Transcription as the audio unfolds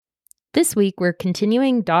This week, we're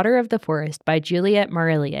continuing Daughter of the Forest by Juliet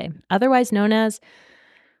Marillier, otherwise known as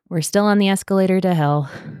We're Still on the Escalator to Hell.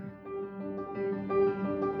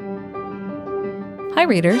 Hi,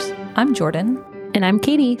 readers. I'm Jordan. And I'm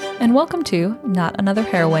Katie. And welcome to Not Another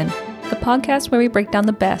Heroine, the podcast where we break down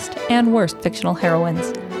the best and worst fictional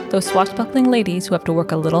heroines, those swashbuckling ladies who have to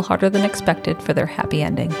work a little harder than expected for their happy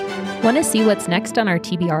ending. Want to see what's next on our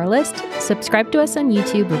TBR list? Subscribe to us on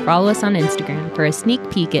YouTube or follow us on Instagram for a sneak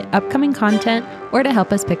peek at upcoming content or to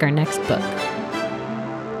help us pick our next book.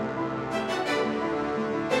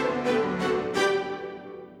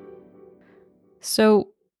 So,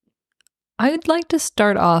 I'd like to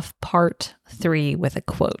start off part 3 with a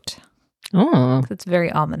quote. Oh, It's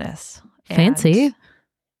very ominous. fancy. And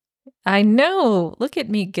I know. Look at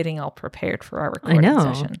me getting all prepared for our recording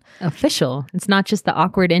session. Official. It's not just the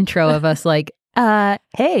awkward intro of us like,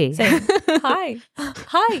 hey. Saying, hi,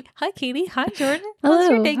 Katie. Hi, Jordan. Hello, How's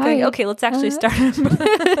your day going? hi. Okay, let's actually start.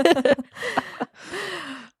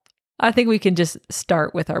 I think we can just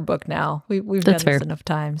start with our book now. We've That's done this fair. enough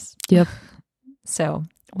times. Yep. So,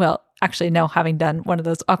 well, actually, now having done one of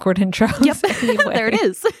those awkward intros. Yep. Anyway. There it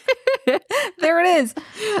is. There it is.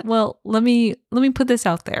 Well, let me put this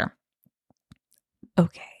out there.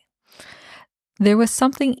 Okay. There was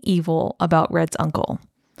something evil about Red's uncle,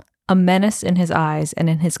 a menace in his eyes and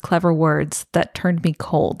in his clever words that turned me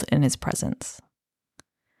cold in his presence.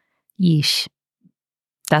 Yeesh.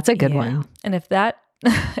 That's a good Yeah. one. And if that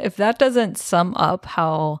doesn't sum up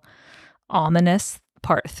how ominous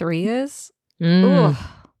part 3 is, Mm.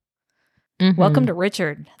 Mhm. welcome to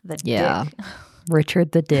Richard the Yeah. Dick.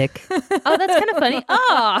 Richard the Dick. Oh, that's kind of funny.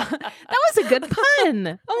 Oh, that was a good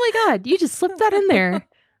pun. Oh my God. You just slipped that in there.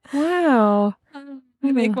 Wow.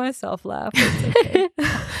 I make myself laugh. It's okay.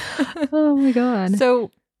 Oh my God.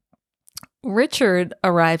 So Richard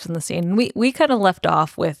arrives on the scene. We kind of left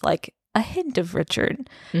off with like a hint of Richard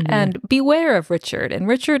Mhm. and beware of Richard. And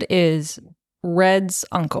Richard is Red's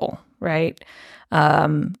uncle, right?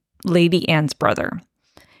 Lady Anne's brother.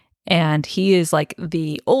 And he is like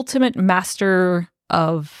the ultimate master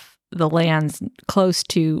of the lands close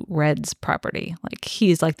to Red's property. Like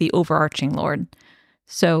he's like the overarching lord.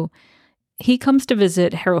 So he comes to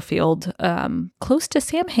visit Harrowfield, close to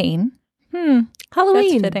Samhain.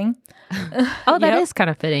 Halloween. That's fitting. Oh, that is Yep. kind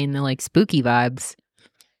of fitting. The like spooky vibes.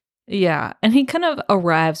 Yeah. And he kind of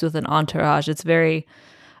arrives with an entourage. It's very,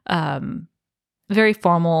 very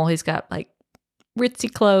formal. He's got like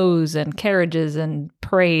ritzy clothes and carriages and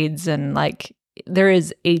parades, and like there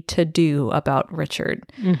is a to-do about Richard.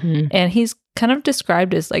 Mm-hmm. And he's kind of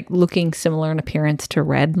described as like looking similar in appearance to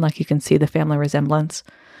Red. Like you can see the family resemblance.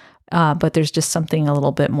 But there's just something a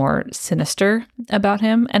little bit more sinister about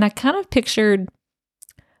him. And I kind of pictured,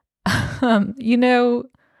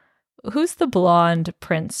 who's the blonde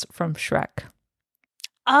prince from Shrek?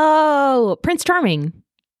 Oh, Prince Charming.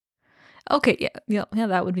 Okay, yeah,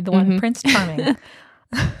 that would be the one, Mhm. Prince Charming.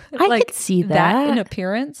 I could see that. in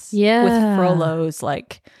appearance. Yeah. With Frollo's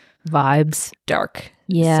like Vibes. dark,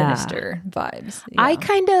 Yeah. sinister vibes. I Yeah.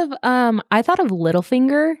 kind of, I thought of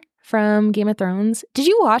Littlefinger from Game of Thrones. Did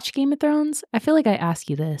you watch Game of Thrones? I feel like I asked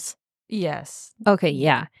you this. Yes. Okay,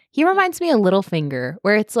 yeah. He reminds me of Littlefinger,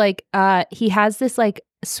 where it's like, he has this like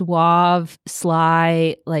suave,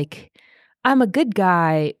 sly, like, I'm a good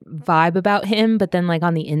guy vibe about him, but then like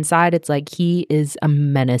on the inside, it's like he is a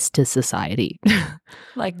menace to society.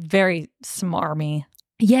 Like very smarmy.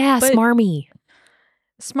 Yeah, But- smarmy.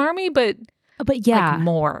 Smarmy, but Yeah, like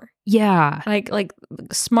more. yeah. Like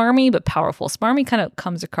smarmy but powerful. Smarmy kind of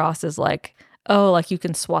comes across as like, oh, like you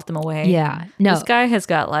can swat them away. Yeah. No. This guy has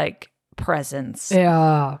got like presence.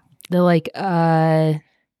 Yeah. They're like,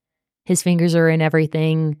 his fingers are in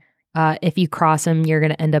everything. If you cross him, you're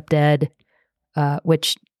going to end up dead,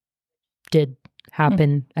 which did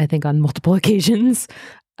happen, I think, on multiple occasions.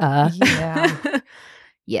 Yeah.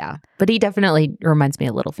 Yeah. But he definitely reminds me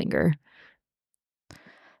of Littlefinger.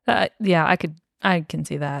 Yeah, I can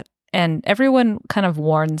see that. And everyone kind of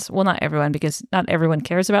warns, well, not everyone, because not everyone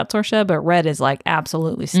cares about Sorsha, but Red is like,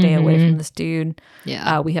 absolutely stay away Mhm. from this dude.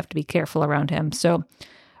 Yeah. We have to be careful around him. So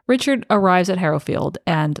Richard arrives at Harrowfield,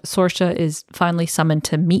 and Sorsha is finally summoned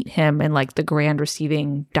to meet him in like the grand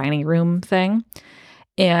receiving dining room thing.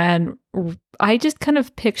 And I just kind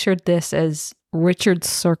of pictured this as Richard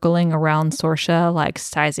circling around Sorsha, like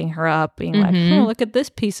sizing her up, being like, Mhm. oh, look at this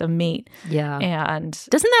piece of meat. Yeah. And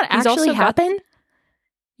Doesn't that he's actually also got- happen?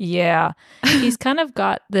 yeah, he's kind of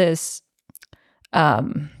got this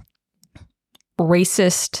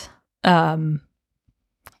racist, I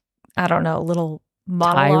don't know, little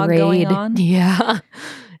monologue going on. Yeah.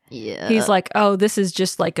 He's like, oh, this is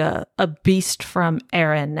just like a beast from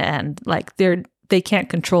Erin, and like they can't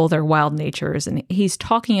control their wild natures. And he's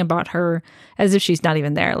talking about her as if she's not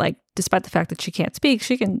even there. Like, despite the fact that she can't speak,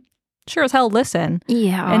 she can sure as hell listen.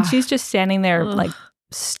 Yeah. And she's just standing there like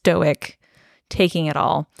stoic, taking it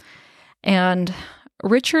all. And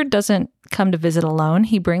Richard doesn't come to visit alone.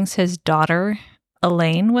 He brings his daughter,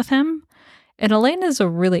 Elaine, with him. And Elaine is a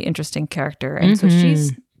really interesting character. And so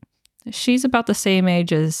she's about the same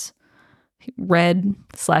age as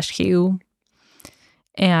Red/Hugh.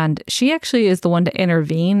 And she actually is the one to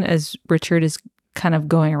intervene as Richard is kind of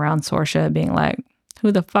going around Sorsha being like,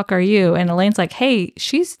 who the fuck are you? And Elaine's like, hey,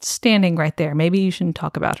 she's standing right there. Maybe you shouldn't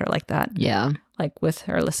talk about her like that. Yeah. Like with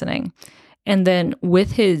her listening. And then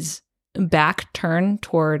with his back turned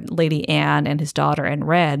toward Lady Anne and his daughter and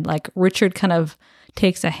Red, like Richard kind of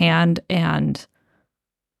takes a hand and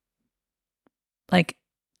like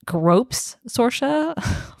gropes Sorsha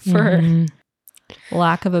for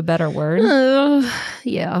lack of a better word.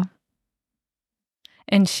 Yeah.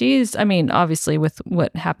 And she's, I mean, obviously with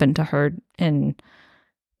what happened to her in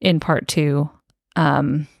part 2,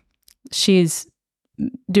 she's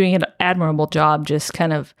doing an admirable job just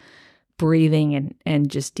kind of breathing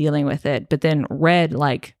and just dealing with it. But then Red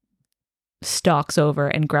like stalks over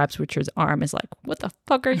and grabs Richard's arm, is like, what the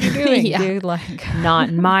fuck are you doing, dude? Like, not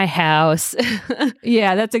in my house.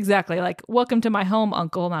 Yeah, that's exactly like, welcome to my home,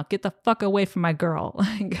 uncle. Now get the fuck away from my girl.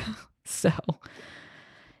 Like, so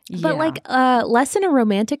yeah. But like less in a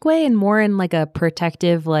romantic way and more in like a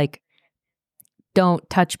protective, like, don't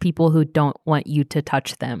touch people who don't want you to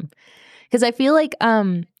touch them. Because I feel like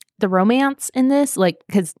the romance in this, like,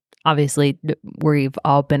 because obviously we've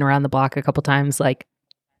all been around the block a couple times, like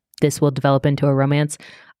this will develop into a romance.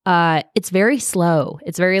 It's very slow.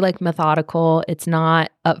 It's very like methodical. It's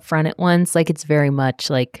not upfront at once. Like it's very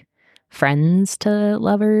much like friends to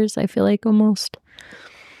lovers, I feel like almost.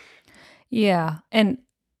 Yeah. And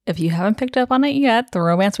if you haven't picked up on it yet, the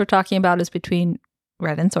romance we're talking about is between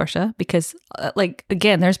Red and Sorsha because like,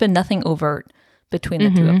 again, there's been nothing overt between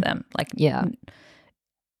the two of them. Like, yeah.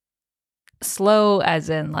 Slow as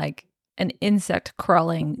in like an insect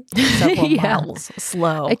crawling several miles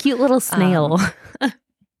slow. A cute little snail.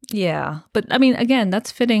 Yeah. But I mean, again,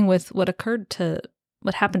 that's fitting with what happened to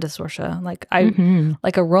Sorsha. Like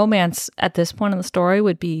like a romance at this point in the story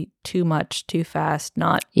would be too much, too fast,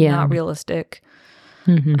 not realistic.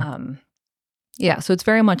 Yeah. So it's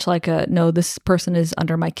very much like no, this person is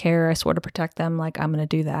under my care. I sort of protect them. Like I'm going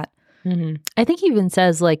to do that. I think he even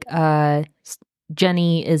says like,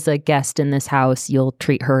 Jenny is a guest in this house. You'll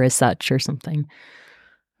treat her as such or something.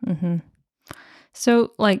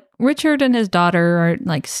 So like Richard and his daughter are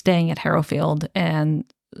like staying at Harrowfield and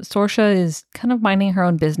Sorsha is kind of minding her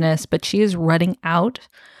own business, but she is running out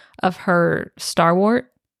of her starwort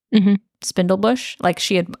spindlebush. Like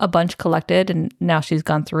she had a bunch collected and now she's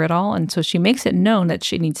gone through it all. And so she makes it known that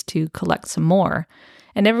she needs to collect some more.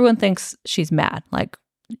 And everyone thinks she's mad. Like,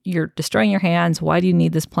 you're destroying your hands. Why do you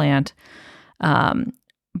need this plant?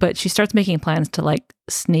 But she starts making plans to like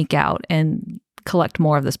sneak out and collect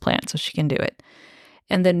more of this plant so she can do it.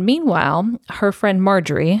 And then meanwhile, her friend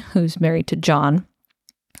Marjorie, who's married to John,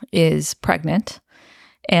 is pregnant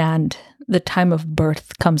and the time of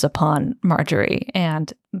birth comes upon Marjorie.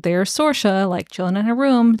 And there's Sorsha like chilling in her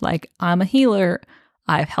room, like, I'm a healer.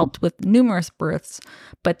 I've helped with numerous births,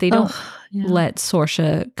 but they don't let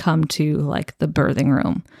Sorsha come to like the birthing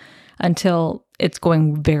room until it's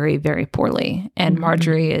going very, very poorly. And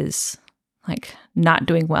Marjorie is like not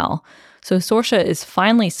doing well. So Sorsha is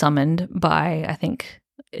finally summoned by, I think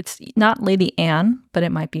it's not Lady Anne, but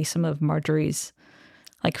it might be some of Marjorie's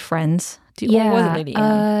like friends. Or was it Lady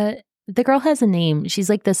Anne? The girl has a name. She's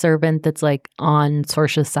like the servant that's like on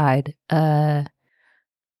Sorsha's side.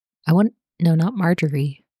 No, not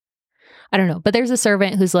Marjorie. I don't know. But there's a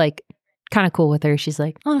servant who's like kind of cool with her. She's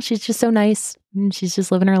like, oh, she's just so nice. And she's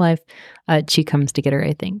just living her life. She comes to get her,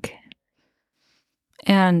 I think.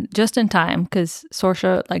 And just in time, because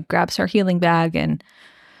Sorsha like grabs her healing bag and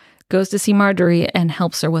goes to see Marjorie and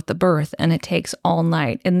helps her with the birth. And it takes all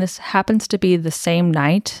night. And this happens to be the same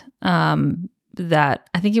night that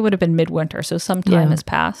I think it would have been midwinter. So some time has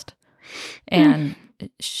passed. And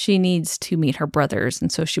she needs to meet her brothers.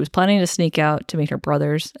 And so she was planning to sneak out to meet her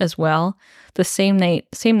brothers as well. The same night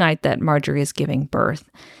that Marjorie is giving birth.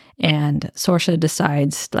 And Sorsha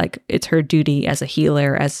decides like it's her duty as a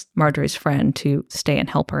healer, as Marjorie's friend, to stay and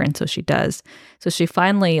help her. And so she does. So she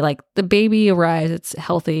finally, like, the baby arrives. It's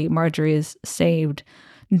healthy. Marjorie is saved.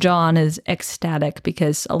 John is ecstatic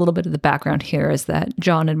because a little bit of the background here is that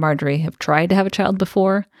John and Marjorie have tried to have a child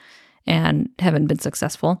before and haven't been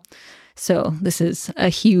successful. So this is a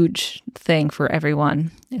huge thing for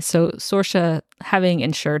everyone. So Sorsha, having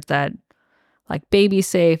ensured that like baby's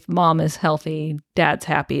safe, mom is healthy, dad's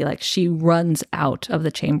happy, like she runs out of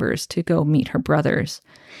the chambers to go meet her brothers,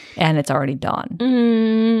 and it's already dawn.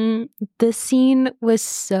 The scene was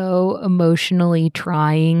so emotionally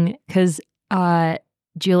trying because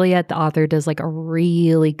Juliet, the author, does like a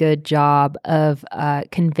really good job of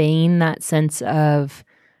conveying that sense of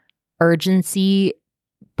urgency,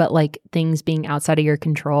 but like things being outside of your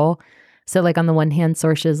control. So like on the one hand,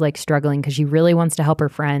 Sorsha's like struggling because she really wants to help her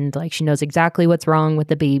friend. Like she knows exactly what's wrong with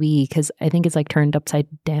the baby because I think it's like turned upside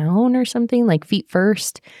down or something, like feet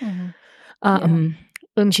first. And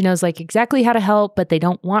she knows like exactly how to help, but they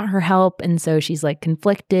don't want her help. And so she's like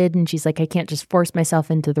conflicted and she's like, I can't just force myself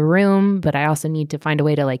into the room, but I also need to find a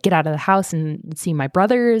way to like get out of the house and see my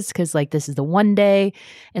brothers because like this is the one day.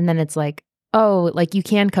 And then it's like, oh, like you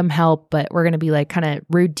can come help, but we're going to be like kind of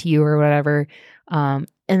rude to you or whatever.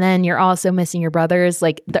 And then you're also missing your brothers.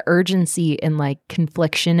 Like the urgency and like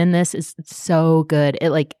confliction in this is so good.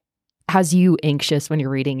 It like has you anxious when you're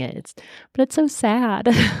reading it. But it's so sad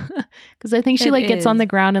because I think she like gets on the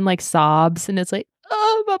ground and like sobs and it's like,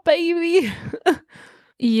 oh, my baby.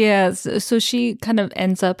 Yes. So she kind of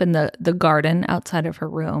ends up in the garden outside of her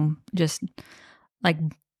room, just like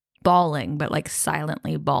bawling, but like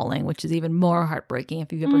silently bawling, which is even more heartbreaking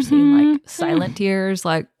if you've ever seen like silent tears,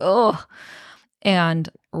 like, oh. And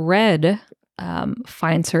Red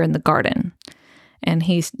finds her in the garden, and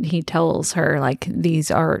he tells her like these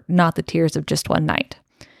are not the tears of just one night,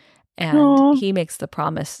 and he makes the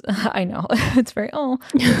promise. I know it's very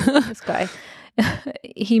this guy.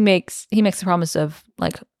 he makes the promise of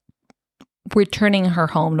like returning her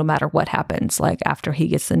home no matter what happens. Like after he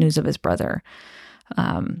gets the news of his brother,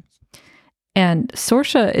 and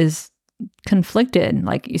Sorsha is conflicted,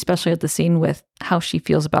 like especially at the scene with how she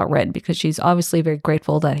feels about Red, because she's obviously very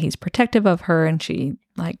grateful that he's protective of her and she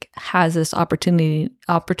like has this opportunity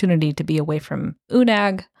to be away from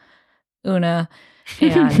Una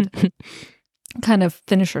and kind of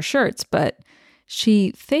finish her shirts. But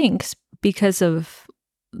she thinks because of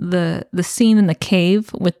the scene in the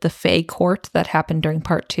cave with the Fae court that happened during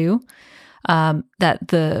part 2, that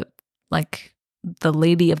the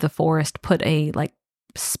lady of the forest put a like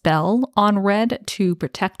spell on Red to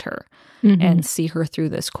protect her and see her through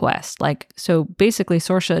this quest. Like, so basically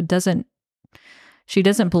Sorsha doesn't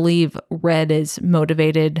believe Red is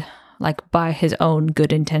motivated like by his own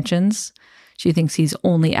good intentions. She thinks he's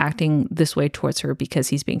only acting this way towards her because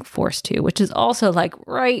he's being forced to, which is also like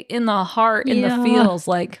right in the heart, in the feels.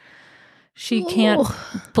 Like she can't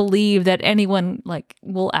believe that anyone like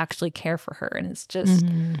will actually care for her. And it's just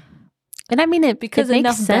and I mean, because it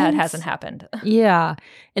enough makes bad sense. hasn't happened. Yeah.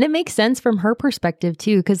 And it makes sense from her perspective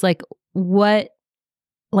too. Because like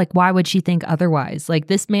why would she think otherwise? Like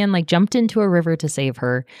this man like jumped into a river to save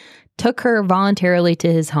her, took her voluntarily to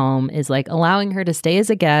his home, is like allowing her to stay as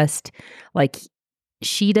a guest. Like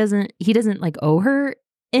he doesn't like owe her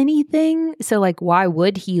anything. So like why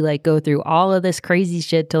would he like go through all of this crazy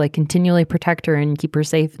shit to like continually protect her and keep her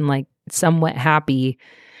safe and like somewhat happy?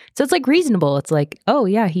 So it's like reasonable. It's like, oh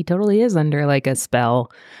yeah, he totally is under like a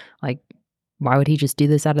spell. Like, why would he just do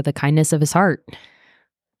this out of the kindness of his heart?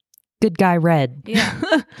 Good guy, Red. Yeah.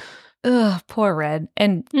 Ugh, poor Red.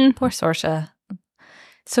 And poor Sorsha.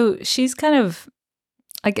 So she's kind of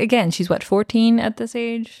like, again, she's what, 14 at this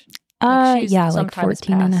age? Like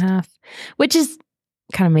 14 and a half, which is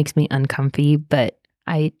kind of makes me uncomfy, but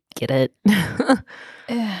I get it.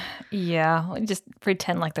 Yeah, just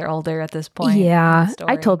pretend like they're older at this point. Yeah,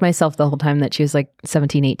 I told myself the whole time that she was like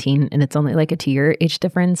 17, 18, and it's only like a 2-year age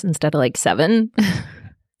difference instead of like 7.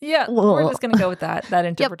 Yeah, we're just going to go with that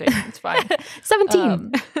interpretation. Yep. It's fine.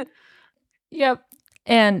 17. Yep.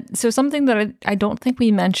 And so something that I don't think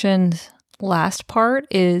we mentioned last part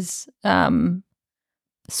is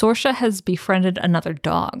Sorsha has befriended another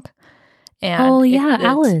dog. And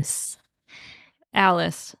Alice.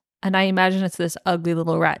 Alice. And I imagine it's this ugly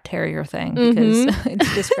little rat terrier thing because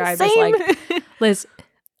it's described as like this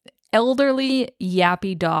elderly,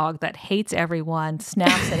 yappy dog that hates everyone,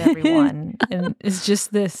 snaps at everyone, and is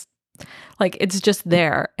just this, like, it's just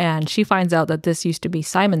there. And she finds out that this used to be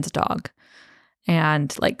Simon's dog.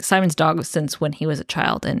 And like Simon's dog since when he was a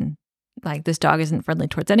child. And like this dog isn't friendly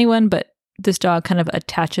towards anyone, but this dog kind of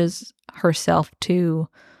attaches herself to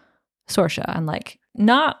Sorsha and like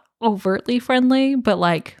not overtly friendly, but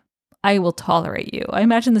like, I will tolerate you. I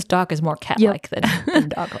imagine this dog is more cat-like than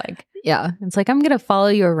dog-like. Yeah. It's like, I'm going to follow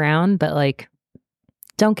you around, but like,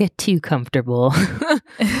 don't get too comfortable.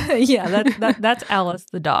 Yeah, that's Alice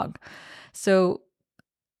the dog. So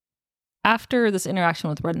after this interaction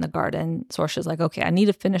with Red in the garden, Sorsha's like, okay, I need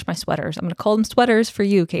to finish my sweaters. I'm going to call them sweaters for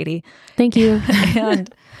you, Katie. Thank you.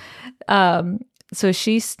 And so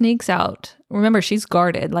she sneaks out. Remember, she's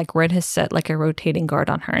guarded. Like Red has set like a rotating guard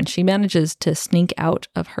on her, and she manages to sneak out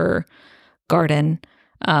of her garden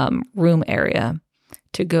room area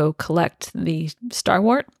to go collect the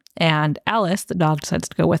starwort. And Alice, the dog, decides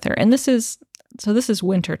to go with her. And this is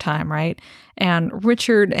winter time, right? And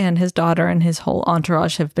Richard and his daughter and his whole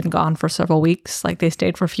entourage have been gone for several weeks. Like they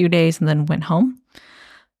stayed for a few days and then went home.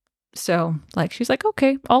 So like she's like,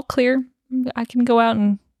 okay, all clear. I can go out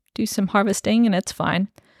and do some harvesting and it's fine.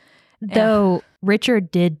 Though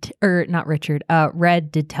Red did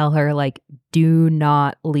tell her, like, do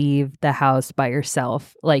not leave the house by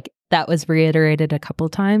yourself. Like that was reiterated a couple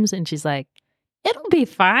times. And she's like, it'll be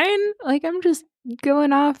fine. Like I'm just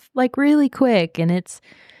going off like really quick. And it's,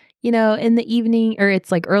 in the evening or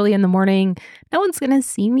it's like early in the morning. No one's going to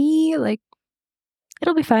see me. Like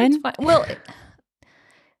it'll be fine. It's fine. Well,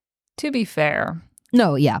 to be fair.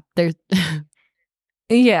 No, yeah. There's...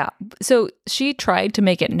 Yeah. So she tried to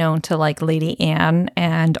make it known to like Lady Anne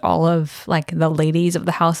and all of like the ladies of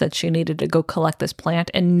the house that she needed to go collect this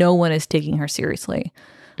plant, and no one is taking her seriously.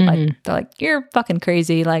 Mm-hmm. Like they're like, you're fucking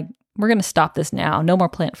crazy. Like we're going to stop this now. No more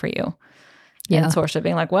plant for you. Yeah. And Sorsha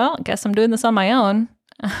being like, well, I guess I'm doing this on my own.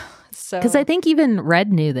 So because I think even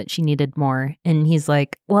Red knew that she needed more. And he's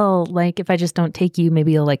like, well, like if I just don't take you,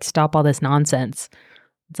 maybe you'll like stop all this nonsense.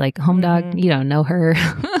 It's like, home dog, you don't know her.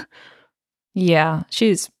 Yeah,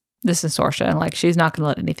 this is Sorsha, and like she's not going to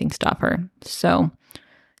let anything stop her. So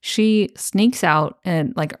she sneaks out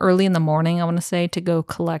and like early in the morning, I want to say, to go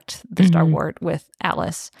collect the starwort with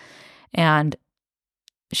Alice. And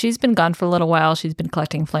she's been gone for a little while. She's been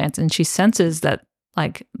collecting plants, and she senses that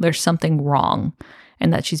like there's something wrong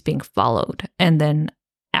and that she's being followed. And then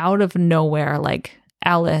out of nowhere, like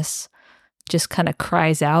Alice just kind of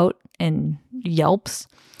cries out and yelps.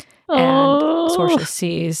 And Sorsha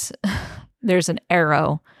sees there's an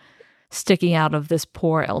arrow sticking out of this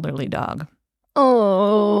poor elderly dog.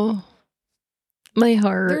 Oh, my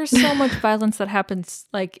heart. There's so much violence that happens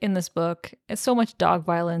like in this book. It's so much dog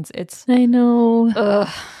violence. I know.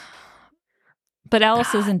 But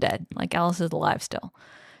Alice isn't dead. Like Alice is alive still.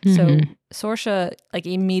 So Sorsha like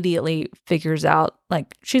immediately figures out,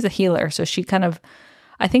 like she's a healer. So she kind of,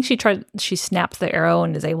 I think she snaps the arrow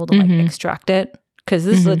and is able to like extract it. Because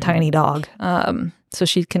this is a tiny dog, so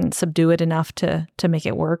she can subdue it enough to make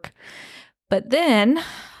it work. But then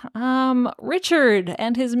Richard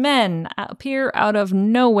and his men appear out of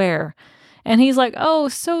nowhere. And he's like, oh,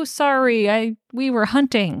 so sorry. We were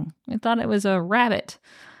hunting. I thought it was a rabbit.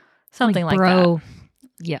 Something like bro.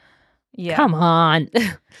 That. Yeah. Come on.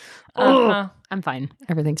 I'm fine.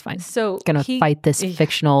 Everything's fine. So gonna fight this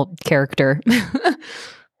fictional character.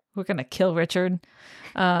 We're going to kill Richard.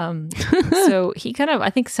 So he kind of, I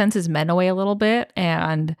think, sends his men away a little bit,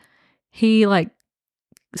 and he like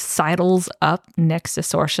sidles up next to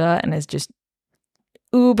Sorsha and is just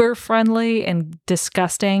uber friendly and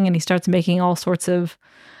disgusting. And he starts making all sorts of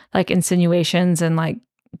like insinuations and like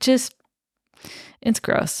just, it's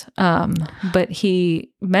gross. But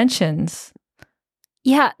he mentions.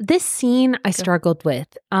 Yeah, this scene I struggled with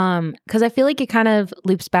because I feel like it kind of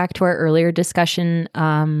loops back to our earlier discussion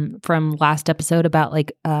from last episode about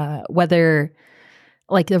like whether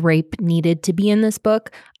like the rape needed to be in this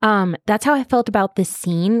book. That's how I felt about this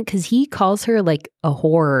scene because he calls her like a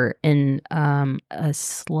whore and a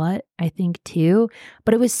slut, I think too.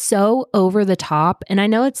 But it was so over the top, and I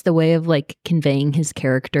know it's the way of like conveying his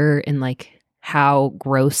character and like how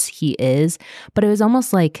gross he is, but it was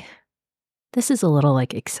almost like, this is a little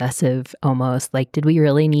like excessive almost. Like, did we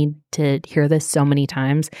really need to hear this so many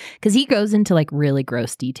times? Because he goes into like really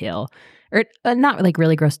gross detail, or not like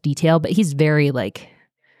really gross detail, but he's very like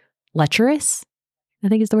lecherous, I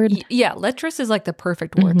think is the word. Yeah, lecherous is like the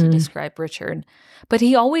perfect word to describe Richard. But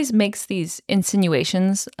he always makes these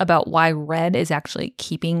insinuations about why Red is actually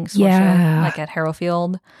keeping Sorsha like at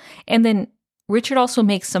Harrowfield. And then Richard also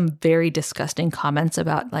makes some very disgusting comments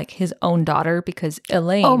about like his own daughter because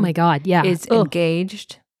Elaine, oh my God, is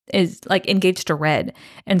engaged to Red.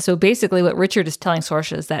 And so basically what Richard is telling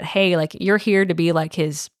Sorsha is that, hey, like you're here to be like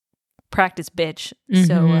his practice bitch.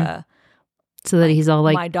 So that he's all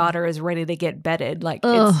like, my daughter is ready to get bedded. Like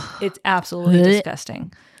it's absolutely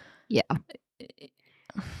disgusting. Yeah.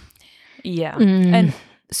 Yeah. And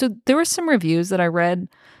so there were some reviews that I read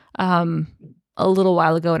a little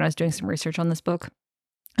while ago when I was doing some research on this book.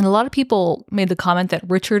 And a lot of people made the comment that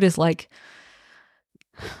Richard is like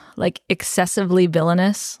excessively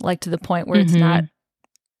villainous, like to the point where it's not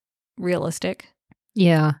realistic.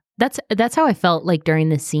 Yeah. That's how I felt like during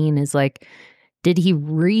this scene is like, did he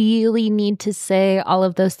really need to say all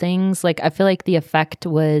of those things? Like, I feel like the effect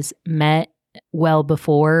was met well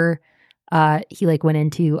before he like went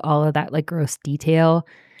into all of that like gross detail.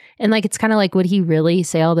 And like, it's kind of like, would he really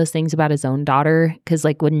say all those things about his own daughter? Because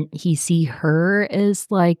like, wouldn't he see her as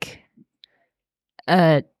like,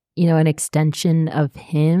 an extension of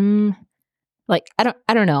him? Like, I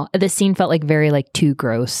don't know. This scene felt like very like too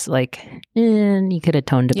gross. Like, and you could have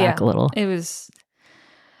toned it back a little. It was.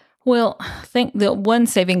 Well, I think the one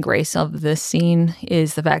saving grace of this scene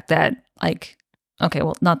is the fact that, like, okay,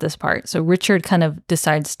 well, not this part. So Richard kind of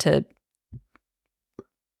decides to,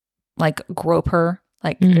 like, grope her.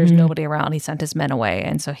 Like, there's nobody around. He sent his men away.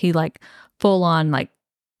 And so he, like, full on, like,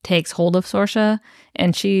 takes hold of Sorsha.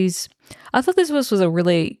 And I thought this was a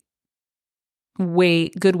really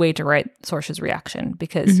good way to write Sorsha's reaction,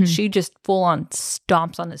 because she just full on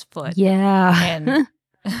stomps on his foot. Yeah. And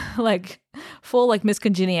like full like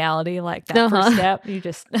miscongeniality, like that first step, you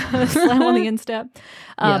just slam on the instep.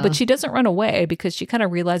 But she doesn't run away, because she kind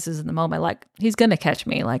of realizes in the moment, like, he's gonna catch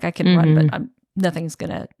me. Like, I can run, but nothing's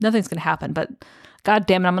gonna happen. But God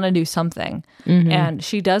damn it, I'm gonna do something. And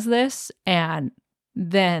she does this, and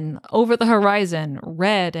then over the horizon,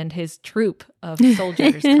 Red and his troop of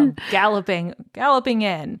soldiers come galloping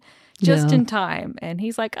in. Just in time. And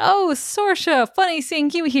he's like, "Oh, Sorsha, funny seeing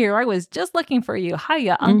you here. I was just looking for you.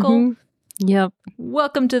 Hiya, uncle." Yep.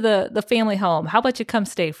 Welcome to the family home. How about you come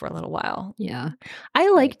stay for a little while? Yeah. I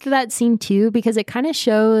liked that scene too, because it kind of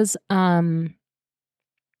shows not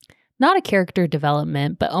a character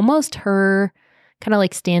development, but almost her kind of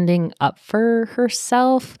like standing up for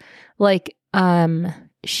herself. Like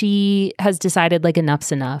she has decided like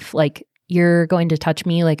enough's enough. Like, you're going to touch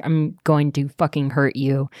me, like, I'm going to fucking hurt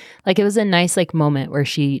you. Like, it was a nice like moment where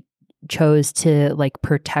she chose to like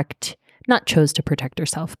not chose to protect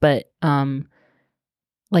herself, but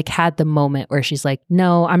like had the moment where she's like,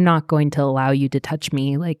 no, I'm not going to allow you to touch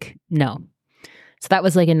me. Like, no. So that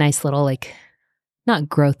was like a nice little like, not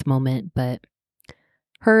growth moment, but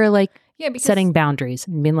her like setting boundaries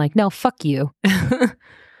and being like, no, fuck you.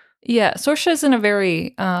 Yeah, Sorsha's in a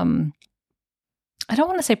very I don't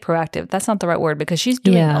want to say proactive. That's not the right word, because she's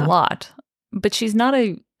doing a lot, but she's not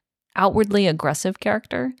a outwardly aggressive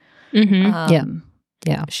character. Yeah.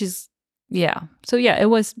 So it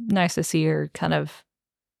was nice to see her kind of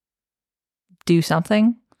do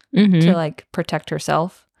something to like protect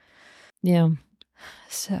herself. Yeah.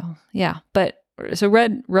 So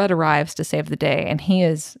Red arrives to save the day, and he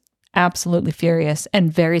is absolutely furious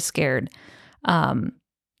and very scared.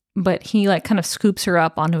 But he like kind of scoops her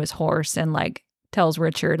up onto his horse and like tells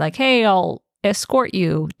Richard, like, "Hey, I'll escort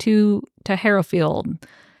you to Harrowfield.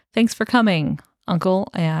 Thanks for coming, uncle."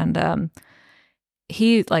 And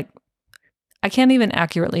he like, I can't even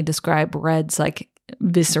accurately describe Red's like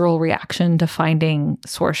visceral reaction to finding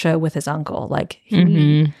Sorsha with his uncle. Like,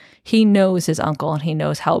 he knows his uncle, and he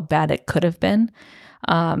knows how bad it could have been.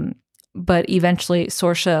 But eventually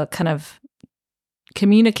Sorsha kind of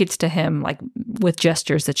communicates to him like with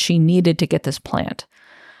gestures that she needed to get this plant.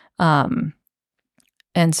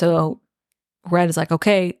 And so Red is like,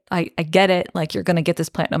 "Okay, I get it. Like, you're going to get this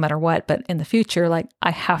plant no matter what. But in the future, like,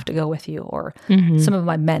 I have to go with you, or some of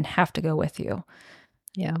my men have to go with you."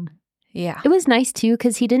 Yeah. Yeah. It was nice too,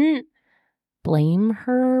 because he didn't blame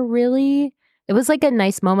her really. It was like a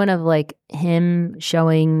nice moment of like him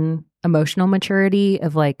showing emotional maturity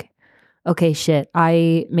of like, okay, shit,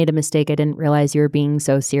 I made a mistake. I didn't realize you were being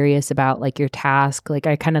so serious about like your task. Like,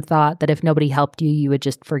 I kind of thought that if nobody helped you, you would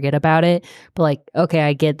just forget about it. But like, okay,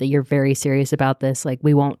 I get that you're very serious about this. Like,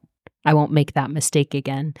 I won't make that mistake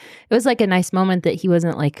again. It was like a nice moment that he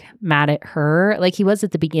wasn't like mad at her. Like, he was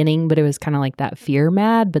at the beginning, but it was kind of like that fear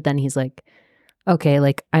mad. But then he's like, okay,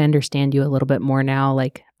 like, I understand you a little bit more now.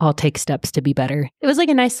 Like, I'll take steps to be better. It was like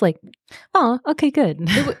a nice like, oh, okay, good.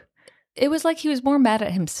 It was like he was more mad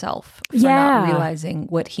at himself for not realizing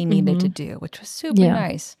what he needed to do, which was super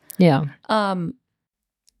nice. Yeah.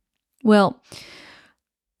 Well,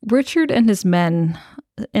 Richard and his men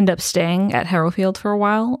end up staying at Harrowfield for a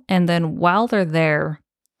while, and then while they're there,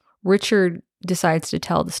 Richard decides to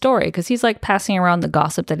tell the story, because he's like passing around the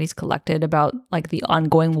gossip that he's collected about like the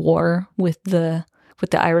ongoing war with the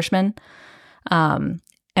Irishmen.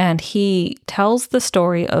 And he tells the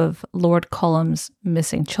story of Lord Cullum's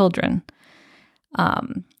missing children.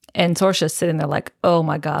 And Sorsha's sitting there like, "Oh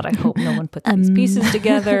my God, I hope no one put these pieces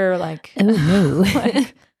together." Like, oh no.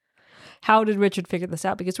 Like, how did Richard figure this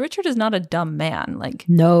out? Because Richard is not a dumb man. Like,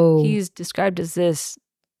 no, he's described as this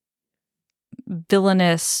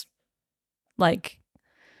villainous, like,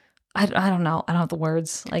 I don't know. I don't have the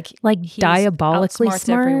words. Like diabolically outsmarts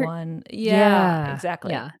smart. Yeah, Yeah,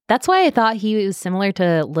 exactly. Yeah, that's why I thought he was similar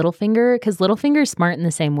to Littlefinger, because Littlefinger's smart in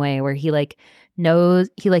the same way, where he knows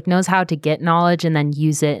how to get knowledge and then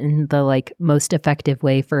use it in the most effective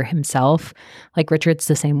way for himself. Like Richard's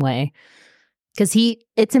the same way, because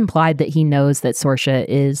it's implied that he knows that Sorsha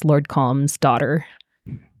is Lord Calm's daughter.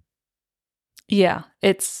 Yeah,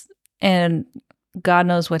 and God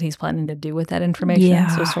knows what he's planning to do with that information. Yeah.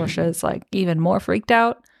 So Sorsha is even more freaked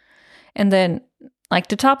out. And then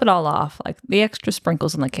to top it all off, the extra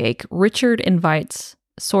sprinkles on the cake, Richard invites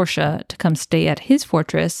Sorsha to come stay at his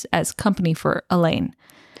fortress as company for Elaine.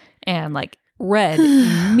 And Red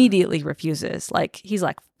immediately refuses. He's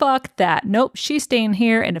like, fuck that. Nope, she's staying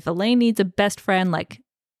here. And if Elaine needs a best friend,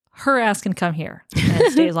 her ass can come here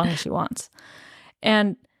and stay as long as she wants.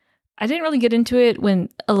 And I didn't really get into it when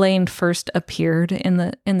Elaine first appeared in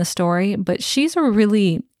the story, but she's a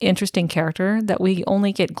really interesting character that we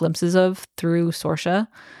only get glimpses of through Sorsha.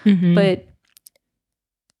 Mm-hmm. But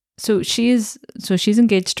so she's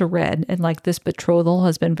engaged to Red, and this betrothal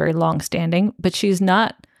has been very long standing, but she's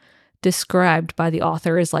not described by the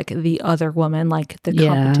author as the other woman, the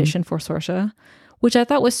competition for Sorsha, which I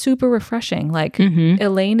thought was super refreshing. Mm-hmm.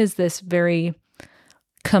 Elaine is this very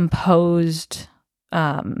composed,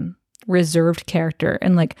 reserved character,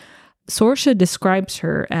 and Sorsha describes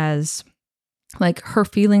her as her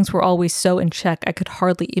feelings were always so in check, I could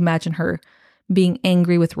hardly imagine her being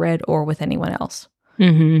angry with Red or with anyone else.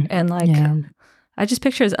 Mm-hmm. And I just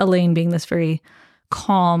picture as Elaine being this very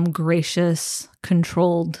calm, gracious,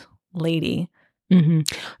 controlled lady. Mm-hmm.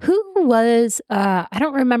 Who was I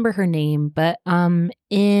don't remember her name, but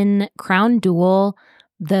in Crown Duel,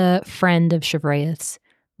 the friend of Chevreus,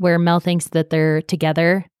 where Mel thinks that they're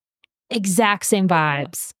together. Exact same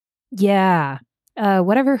vibes. Yeah.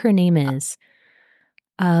 Whatever her name is.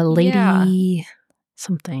 Lady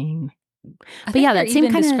something. But yeah, that same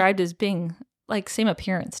kind of described as being same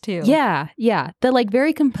appearance too. Yeah. Yeah. The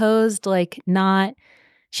very composed, not,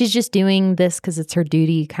 she's just doing this because it's her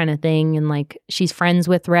duty kind of thing. And she's friends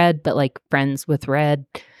with Red, but friends with Red.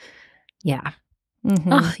 Yeah.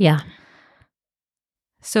 Mm-hmm. Oh, yeah.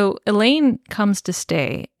 So Elaine comes to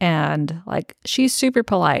stay, and she's super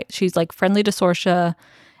polite. She's friendly to Sorsha,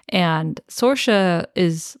 and Sorsha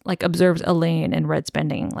is observes Elaine and Red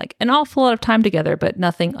spending an awful lot of time together, but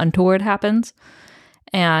nothing untoward happens.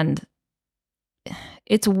 And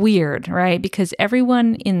it's weird, right? Because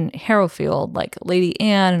everyone in Harrowfield, Lady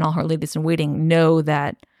Anne and all her ladies in waiting, know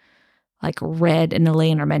that Red and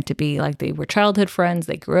Elaine are meant to be they were childhood friends.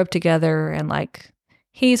 They grew up together, and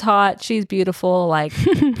he's hot, she's beautiful,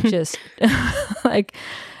 just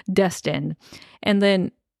destined. And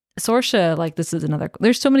then Sorsha, this is another,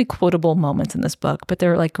 there's so many quotable moments in this book, but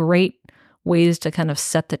they're great ways to kind of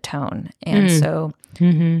set the tone. And so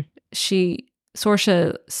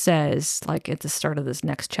Sorsha says, at the start of this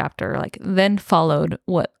next chapter, then followed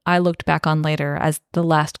what I looked back on later as the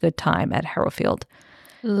last good time at Harrowfield.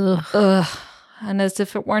 Ugh. And as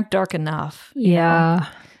if it weren't dark enough. Yeah. You know?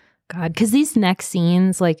 God, because these next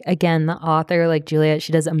scenes, again, the author, Juliet,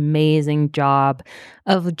 she does an amazing job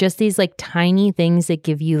of just these tiny things that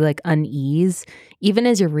give you unease. Even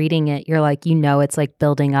as you're reading it, you're it's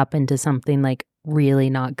building up into something really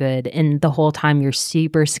not good. And the whole time you're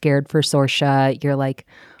super scared for Sorsha. You're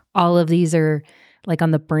all of these are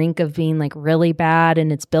on the brink of being really bad,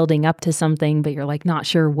 and it's building up to something, but you're not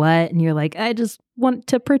sure what. And you're I just want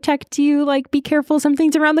to protect you. Be careful,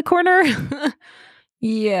 something's around the corner.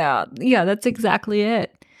 Yeah, that's exactly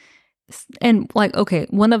it. And okay,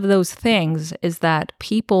 one of those things is that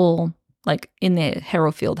people in the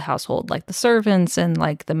Harrowfield household, the servants and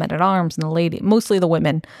the men-at-arms and the lady, mostly the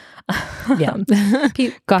women, yeah,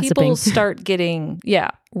 people start getting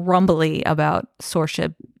rumbly about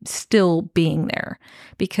Sorsha still being there,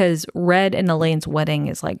 because Red and Elaine's wedding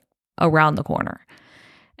is around the corner.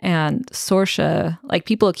 And Sorsha,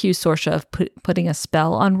 people accuse Sorsha of putting a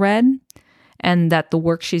spell on Red, and that the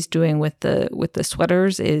work she's doing with the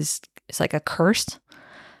sweaters is a curse.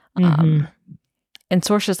 Mm-hmm. And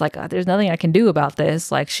Sorsha's there's nothing I can do about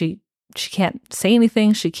this. She can't say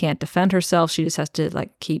anything. She can't defend herself. She just has to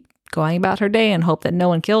keep going about her day and hope that no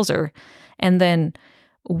one kills her. And then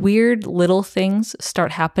weird little things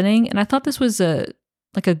start happening. And I thought this was a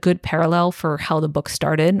good parallel for how the book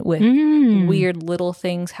started, with weird little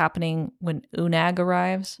things happening when Unag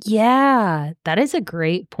arrives. Yeah, that is a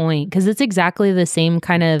great point, because it's exactly the same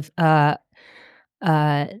kind of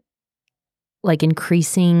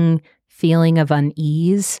increasing feeling of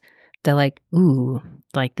unease. That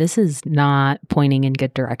this is not pointing in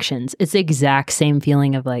good directions. It's the exact same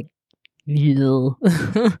feeling of Ew.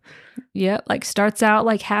 Yeah, like starts out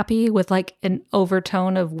like happy with like an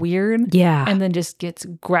overtone of weird. Yeah. And then just gets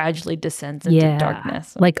gradually descends into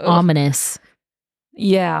darkness. Like Ugh. ominous.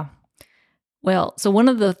 Yeah. Well, so one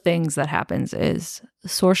of the things that happens is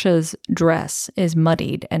Sorsha's dress is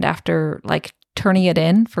muddied, and after like turning it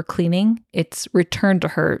in for cleaning, it's returned to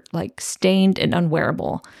her like stained and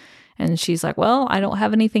unwearable. And she's like, well, I don't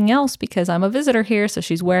have anything else because I'm a visitor here. So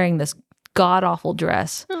she's wearing this god-awful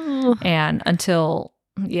dress. Oh. And until,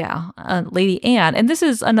 Lady Anne, and this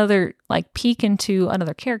is another like peek into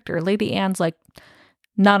another character. Lady Anne's like,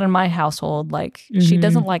 not in my household. Like, she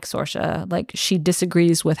doesn't like Sorsha. Like, she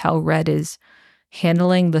disagrees with how Red is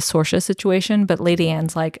handling the Sorsha situation. But Lady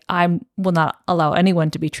Anne's like, I will not allow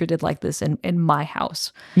anyone to be treated like this in my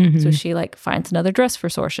house. So she like finds another dress for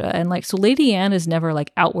Sorsha. And like, so Lady Anne is never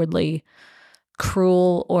like outwardly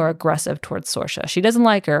cruel or aggressive towards Sorsha. She doesn't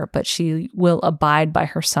like her, but she will abide by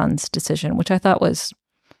her son's decision, which I thought was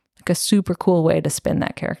like a super cool way to spin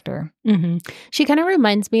that character. She kind of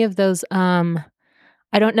reminds me of those,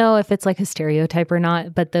 I don't know if it's like a stereotype or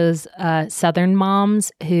not, but those Southern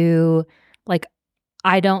moms who like,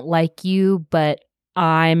 I don't like you, but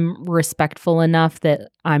I'm respectful enough that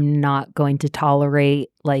I'm not going to tolerate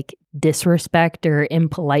like disrespect or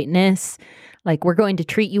impoliteness. Like, we're going to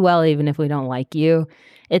treat you well even if we don't like you.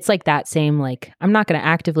 It's like that same, like, I'm not going to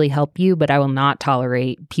actively help you, but I will not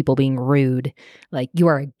tolerate people being rude. Like, you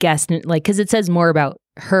are a guest. Like, because it says more about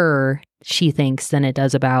her, she thinks, than it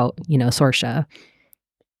does about, you know, Sorsha.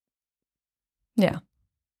 Yeah.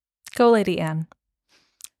 Go Lady Anne.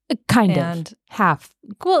 Kind of. Half.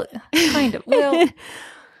 Well, kind of. Well,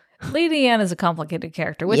 Lady Anne is a complicated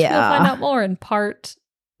character, which we'll find out more in part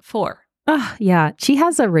 4. Yeah. She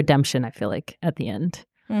has a redemption, I feel like, at the end.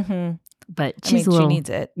 But she's a little... she needs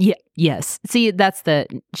it. Yeah. Yes. See, that's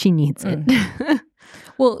she needs it.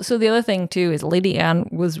 Well, so the other thing, too, is Lady Anne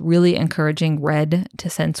was really encouraging Red to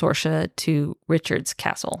send Sorsha to Richard's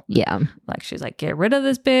castle. Yeah. Like, she's like, get rid of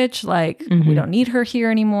this bitch. Like, we don't need her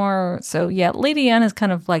here anymore. So, yeah, Lady Anne is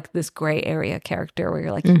kind of like this gray area character where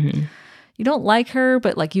you're like, you don't like her,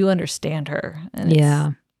 but, like, you understand her. And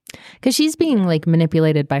yeah. Because she's being, like,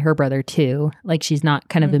 manipulated by her brother, too. Like, she's not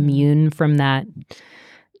kind of immune from that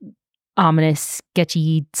ominous,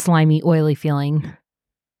 sketchy, slimy, oily feeling.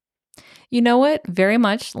 You know what? Very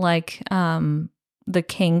much like the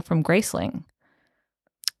king from Graceling.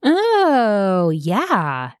 Oh,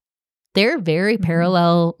 yeah. They're very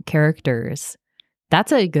parallel characters.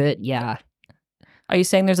 That's a good, yeah. Are you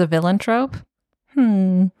saying there's a villain trope?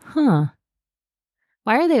 Huh.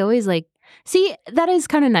 Why are they always like, see, that is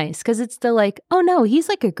kind of nice because it's the like, oh no, he's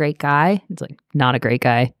like a great guy. It's like, not a great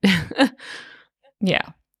guy. Yeah.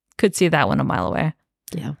 Could see that one a mile away.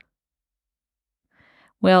 Yeah.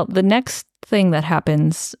 Well, the next thing that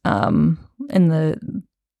happens in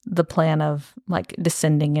the plan of like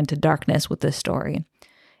descending into darkness with this story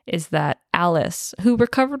is that Alice, who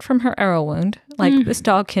recovered from her arrow wound, like this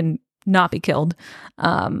dog can not be killed,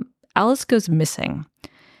 Alice goes missing.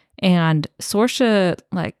 And Sorsha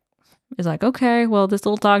like is like, okay, well, this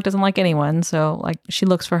little dog doesn't like anyone. So like she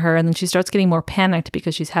looks for her and then she starts getting more panicked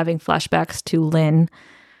because she's having flashbacks to Lynn.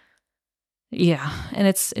 Yeah, and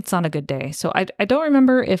it's not a good day. So I don't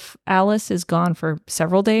remember if Alice is gone for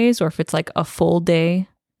several days or if it's like a full day.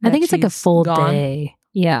 I think it's like a full day.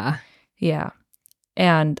 Yeah. Yeah.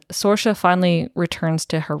 And Sorsha finally returns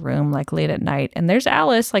to her room like late at night. And there's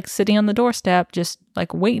Alice like sitting on the doorstep, just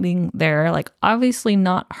like waiting there, like obviously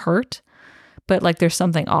not hurt, but like there's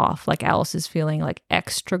something off. Like Alice is feeling like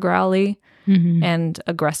extra growly and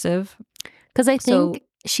aggressive. Because I think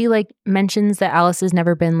she like mentions that Alice has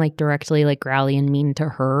never been like directly like growly and mean to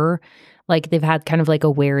her. Like they've had kind of like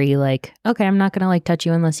a wary like, okay, I'm not gonna like touch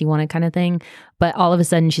you unless you want it kind of thing. But all of a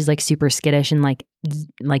sudden she's like super skittish and like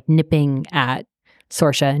nipping at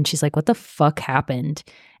Sorsha, and she's like, what the fuck happened?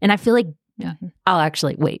 And I feel like I'll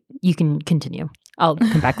actually wait. You can continue. I'll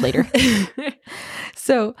come back later.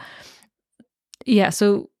 So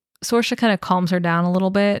Sorsha kind of calms her down a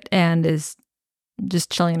little bit and is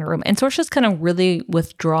just chilling in her room. And Sorsha's kind of really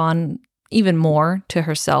withdrawn even more to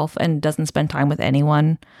herself and doesn't spend time with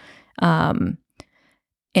anyone. And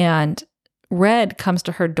Red comes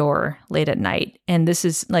to her door late at night. And this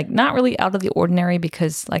is like not really out of the ordinary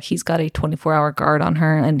because like he's got a 24-hour guard on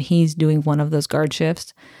her and he's doing one of those guard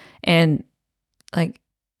shifts. And like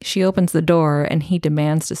she opens the door and he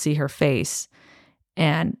demands to see her face.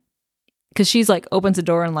 And because she's like opens the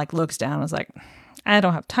door and like looks down and is like, I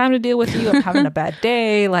don't have time to deal with you. I'm having a bad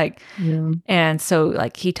day. Like, and so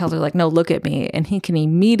like he tells her like, no, look at me. And he can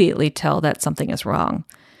immediately tell that something is wrong.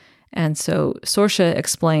 And so Sorsha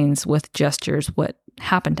explains with gestures what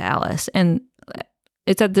happened to Alice. And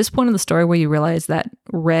it's at this point in the story where you realize that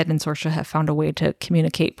Red and Sorsha have found a way to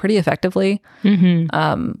communicate pretty effectively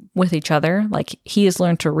with each other. Like, he has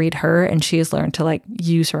learned to read her, and she has learned to like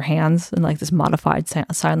use her hands in like this modified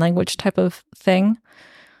sign language type of thing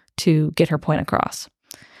to get her point across.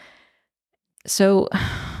 So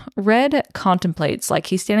Red contemplates, like,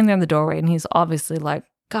 he's standing there in the doorway, and he's obviously like,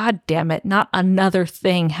 God damn it, not another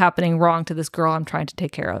thing happening wrong to this girl I'm trying to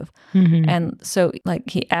take care of. And so, like,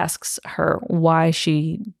 he asks her why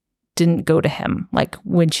she didn't go to him, like,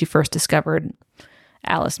 when she first discovered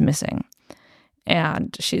Alice missing.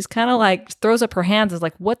 And she's kind of like, throws up her hands, is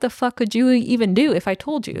like, what the fuck could you even do if I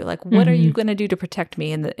told you? Like, what are you going to do to protect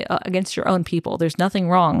me against your own people? There's nothing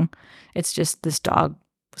wrong. It's just this dog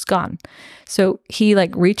was gone. So he,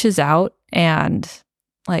 like, reaches out and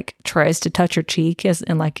like tries to touch her cheek as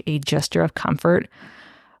in like a gesture of comfort,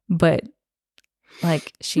 but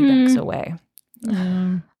like she backs away.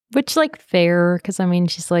 Which, like, fair, because I mean,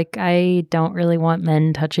 she's like, I don't really want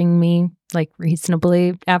men touching me like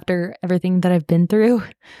reasonably after everything that I've been through.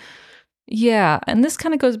 Yeah, and this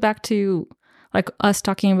kind of goes back to like us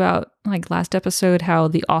talking about like last episode, how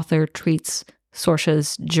the author treats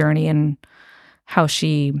Sorsha's journey and how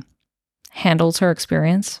she handles her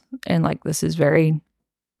experience, and like this is very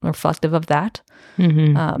reflective of that.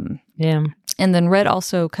 Yeah. And then Red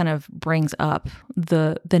also kind of brings up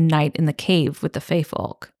the night in the cave with the Fae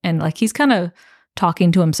folk, and like he's kind of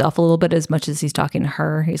talking to himself a little bit as much as he's talking to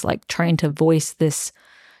her. He's like trying to voice this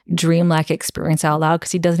dreamlike experience out loud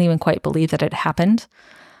because he doesn't even quite believe that it happened.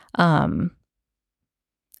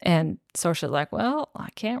 And Sorsha's like, well, I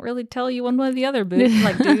can't really tell you one way or the other,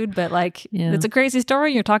 dude, but like, it's a crazy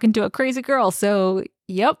story. You're talking to a crazy girl. So,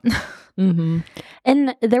 yep.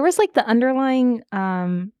 And there was like the underlying,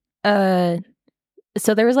 so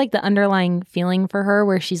there was like the underlying feeling for her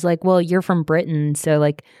where she's like, well, you're from Britain. So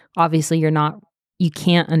like, obviously you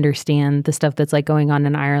can't understand the stuff that's like going on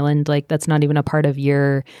in Ireland. Like, that's not even a part of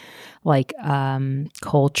your like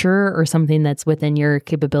culture or something that's within your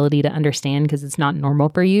capability to understand because it's not normal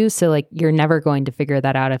for you. So like, you're never going to figure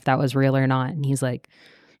that out if that was real or not. And he's like,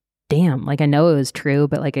 damn, like, I know it was true,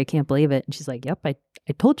 but like, I can't believe it. And she's like, yep, I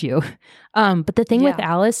told you. But the thing with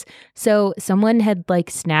Alice, so someone had like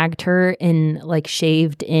snagged her and like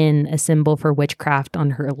shaved in a symbol for witchcraft on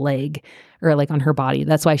her leg or like on her body.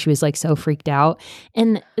 That's why she was like so freaked out.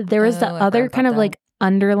 And there was the other kind of like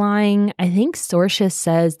underlying, I think Sorsha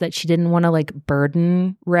says that she didn't want to like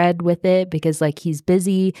burden Red with it because like he's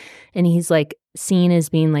busy and he's like seen as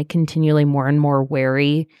being like continually more and more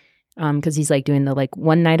wary. Because he's like doing the like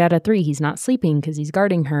 1 night out of 3, he's not sleeping because he's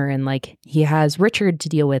guarding her, and like he has Richard to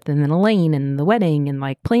deal with, and then Elaine and the wedding and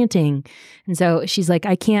like planting. And so she's like,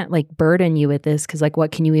 I can't like burden you with this because like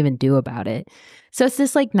what can you even do about it? So it's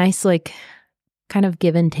this like nice like kind of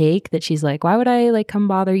give and take that she's like, why would I like come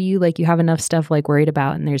bother you? Like, you have enough stuff like worried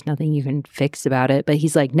about and there's nothing you can fix about it. But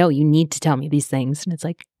he's like, no, you need to tell me these things. And it's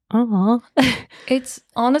like, oh. It's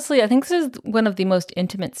honestly, I think this is one of the most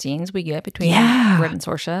intimate scenes we get between Red and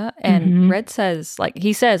Sorsha. And Red says, like,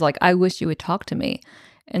 he says, like, I wish you would talk to me.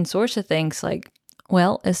 And Sorsha thinks, like,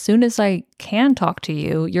 well, as soon as I can talk to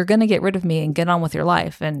you, you're going to get rid of me and get on with your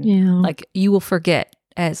life. And like, you will forget,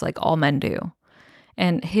 as like all men do.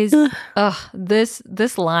 And his,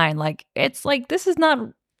 this line, like, it's like, this is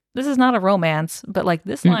not a romance, but like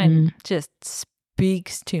this line just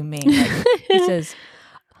speaks to me. Like, he says,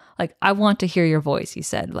 like, I want to hear your voice, he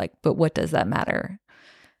said, like, but what does that matter?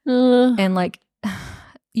 And like,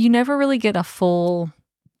 you never really get a full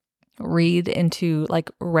read into like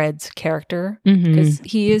Red's character because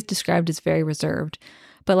he is described as very reserved.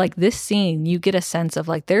 But like this scene, you get a sense of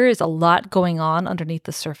like, there is a lot going on underneath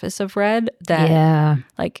the surface of Red that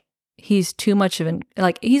like he's too much of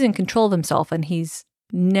like he's in control of himself and he's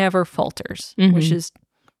never falters, which is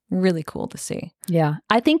really cool to see. Yeah.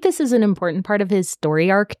 I think this is an important part of his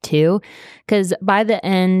story arc too, because by the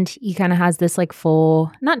end, he kind of has this like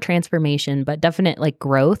full, not transformation, but definite like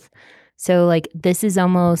growth. So like this is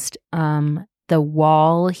almost the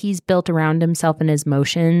wall he's built around himself and his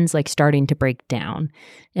motions like starting to break down.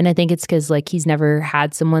 And I think it's because like he's never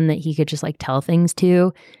had someone that he could just like tell things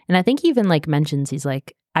to. And I think he even like mentions, he's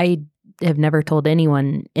like, I have never told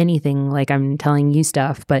anyone anything, like I'm telling you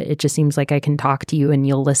stuff, but it just seems like I can talk to you and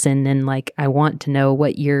you'll listen, and like I want to know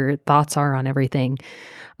what your thoughts are on everything.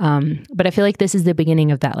 But I feel like this is the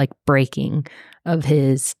beginning of that like breaking of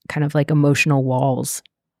his kind of like emotional walls,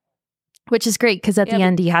 which is great because at the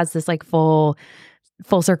end he has this like full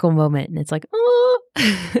circle moment, and it's like, oh,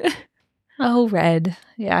 oh, Red.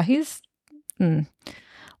 Yeah, he's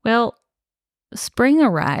well. spring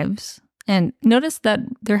arrives, and notice that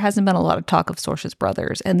there hasn't been a lot of talk of Sorsha's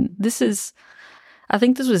brothers. And I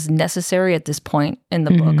think this was necessary at this point in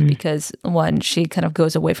the book because, one, she kind of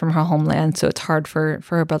goes away from her homeland, so it's hard for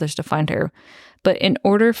her brothers to find her. But in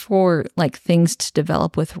order for like things to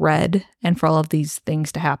develop with Red and for all of these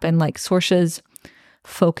things to happen, like Sorsha's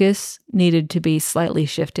focus needed to be slightly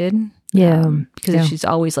shifted. Yeah. Because she's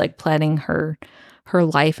always like planning her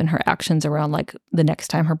life and her actions around like the next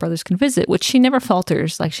time her brothers can visit, which she never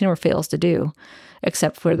falters, like she never fails to do,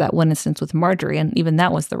 except for that one instance with Marjorie, and even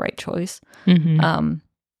that was the right choice.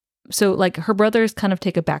 So like her brothers kind of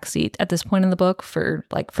take a backseat at this point in the book for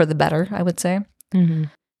the better, I would say.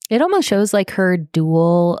 It almost shows like her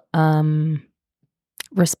dual not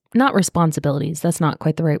responsibilities, that's not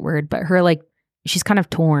quite the right word, but her like she's kind of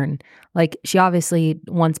torn. Like she obviously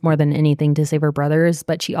wants more than anything to save her brothers,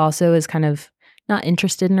 but she also is kind of not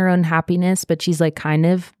interested in her own happiness, but she's like kind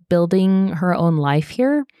of building her own life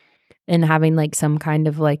here and having like some kind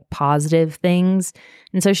of like positive things.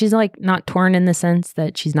 And so she's like not torn in the sense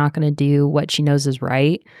that she's not going to do what she knows is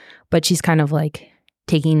right, but she's kind of like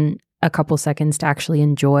taking a couple seconds to actually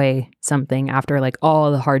enjoy something after like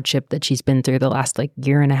all the hardship that she's been through the last like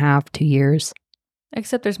year and a half, 2 years.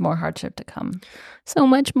 Except there's more hardship to come. So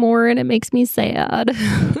much more, and it makes me sad.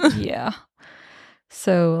 Yeah.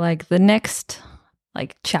 So like the next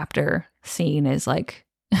like chapter scene is like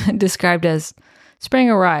described as spring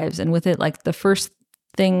arrives, and with it like the first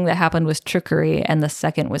thing that happened was trickery and the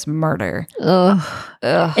second was murder. Ugh.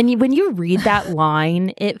 And when you read that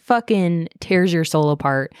line, it fucking tears your soul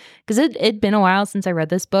apart, because it'd been a while since I read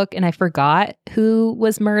this book and I forgot who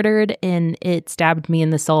was murdered, and it stabbed me in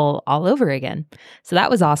the soul all over again. So that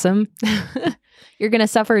was awesome. You're gonna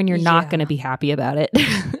suffer and you're not gonna be happy about it.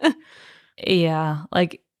 Yeah,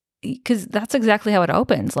 like because that's exactly how it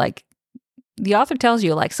opens. Like the author tells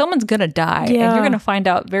you like someone's gonna die and you're gonna find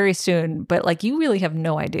out very soon, but like you really have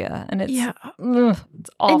no idea, and it's it's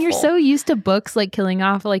awful. And you're so used to books like killing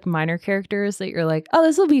off like minor characters that you're like, oh,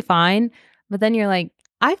 this will be fine, but then you're like,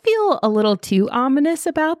 I feel a little too ominous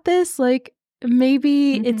about this, like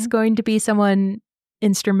maybe it's going to be someone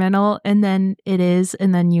instrumental, and then it is,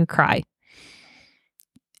 and then you cry.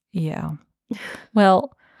 Yeah.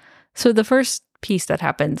 Well, so the first piece that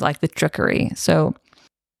happens, like the trickery. So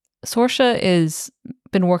Sorsha is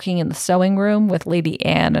been working in the sewing room with Lady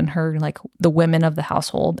Anne and her like the women of the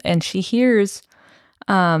household, and she hears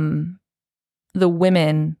the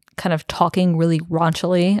women kind of talking really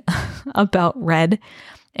raunchily about Red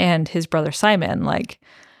and his brother Simon. Like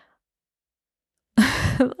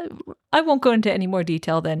I won't go into any more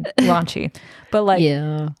detail than raunchy, but like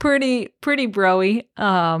pretty bro-y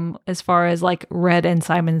as far as like Red and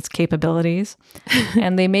Simon's capabilities.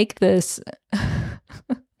 And they make this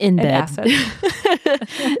in bed. Asset.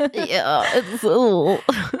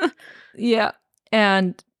 Yeah.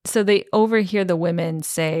 And so they overhear the women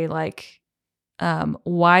say like,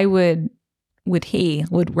 why would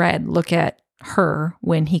Red look at her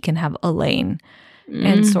when he can have Elaine?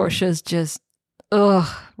 And Sorsha's just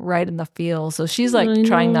right in the feels. So she's like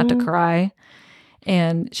trying not to cry.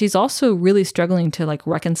 And she's also really struggling to like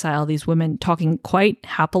reconcile these women talking quite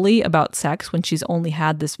happily about sex when she's only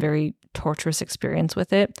had this very torturous experience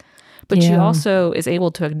with it. But she also is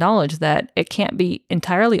able to acknowledge that it can't be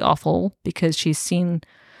entirely awful because she's seen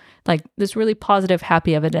like this really positive,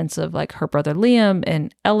 happy evidence of like her brother Liam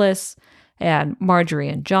and Ellis and Marjorie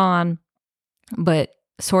and John. But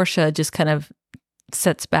Sorsha just kind of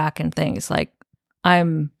sits back and thinks like,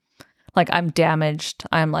 I'm damaged.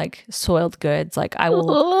 I'm like soiled goods. Like I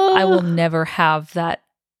will never have that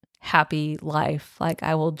happy life. Like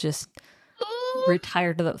I will just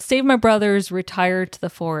retire to save my brothers, retire to the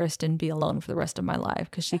forest, and be alone for the rest of my life,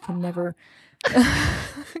 because she can never.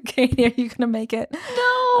 Katie, are you gonna make it?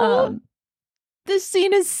 No. This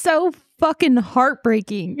scene is so fucking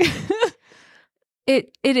heartbreaking.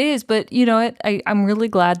 It is, but you know what? I'm really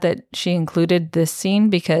glad that she included this scene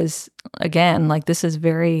because, again, like this is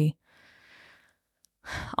very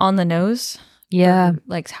on the nose. Yeah,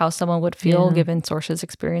 like how someone would feel given Sorsha's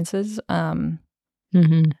experiences.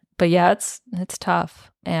 But yeah, it's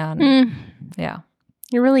tough, and yeah,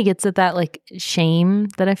 it really gets at that like shame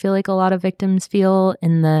that I feel like a lot of victims feel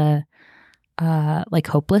in the like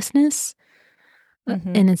hopelessness,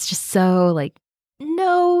 and it's just so like,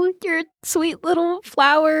 no, you're a sweet little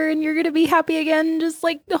flower and you're gonna be happy again, just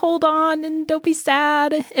like hold on and don't be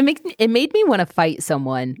sad. It made me want to fight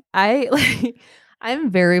someone.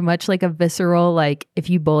 I'm very much like a visceral, like if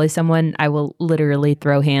you bully someone I will literally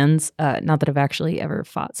throw hands. Not that I've actually ever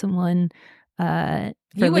fought someone for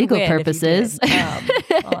You would legal win if you purposes.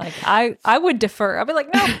 did. Like I would defer. I'd be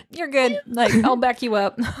like, no, you're good. Like, I'll back you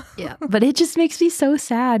up. Yeah, but it just makes me so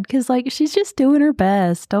sad because like she's just doing her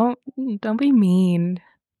best. Don't be mean.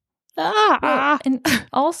 Well, and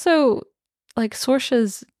also, like,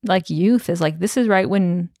 Sorcia's like youth is like, this is right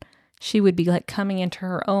when she would be like coming into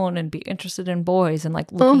her own and be interested in boys and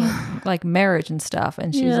like looking at like marriage and stuff.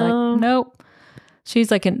 And she's like, nope.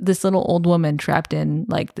 She's like this little old woman trapped in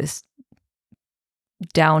like this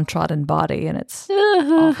downtrodden body, and it's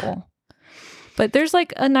awful. But there's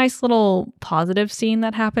like a nice little positive scene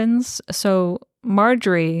that happens. So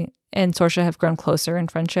Marjorie and Sorcia have grown closer in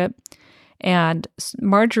friendship. And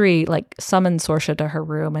Marjorie like summons Sorcia to her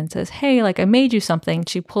room and says, hey, like I made you something.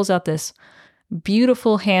 She pulls out this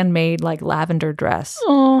beautiful handmade like lavender dress.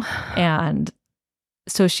 Oh. And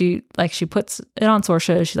so she puts it on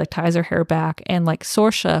Sorcia. She like ties her hair back, and like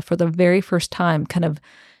Sorcia for the very first time kind of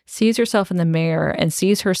sees herself in the mirror and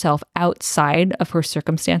sees herself outside of her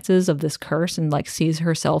circumstances of this curse, and like sees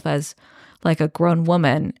herself as like a grown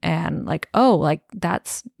woman, and like, oh, like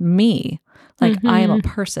that's me. Like I am a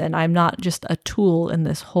person. I'm not just a tool in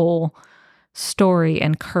this whole story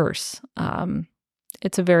and curse.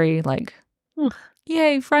 It's a very like,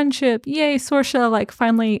 yay, friendship. Yay, Sorcia, like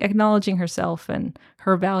finally acknowledging herself and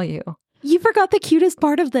her value. You forgot the cutest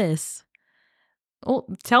part of this. Oh,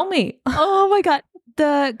 tell me. Oh my God.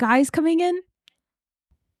 The guys coming in.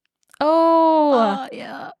 Oh,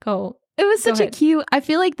 yeah. Go. It was such a cute. I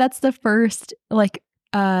feel like that's the first like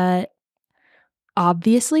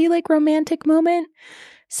obviously like romantic moment.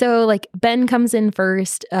 So like Ben comes in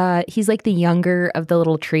first. He's like the younger of the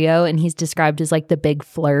little trio, and he's described as like the big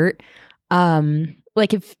flirt.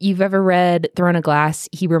 Like if you've ever read Throne of Glass,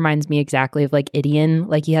 he reminds me exactly of like Idion.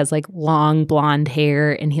 Like he has like long blonde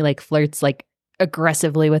hair, and he like flirts like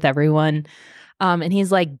aggressively with everyone. And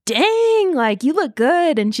he's like, dang, like you look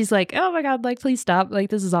good. And she's like, oh my God, like please stop. Like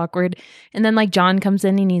this is awkward. And then like John comes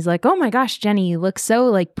in and he's like, oh my gosh, Jenny, you look so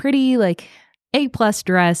like pretty, like A+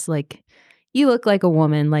 dress. Like you look like a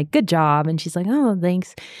woman, like good job. And she's like, oh,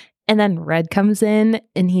 thanks. And then Red comes in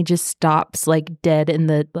and he just stops like dead in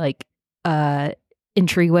the like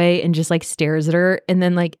entryway and just like stares at her. And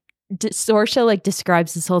then like Sorcia like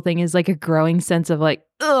describes this whole thing as like a growing sense of like,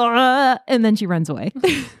 ugh, and then she runs away.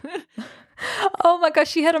 Oh my gosh,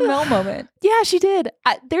 she had a Mel moment. Yeah, she did.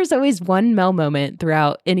 There's always one Mel moment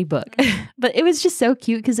throughout any book, but it was just so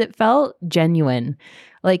cute because it felt genuine.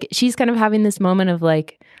 Like she's kind of having this moment of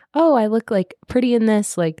like, oh, I look like pretty in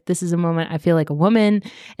this. Like this is a moment I feel like a woman.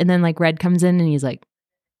 And then like Red comes in and he's like,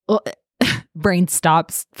 well, brain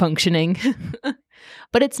stops functioning.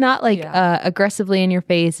 But it's not like aggressively in your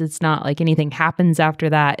face. It's not like anything happens after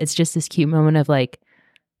that. It's just this cute moment of like,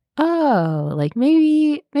 oh, like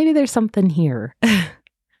maybe there's something here.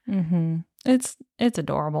 It's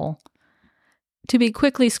adorable to be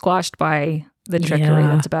quickly squashed by the trickery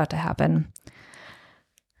that's about to happen.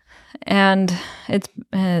 And it's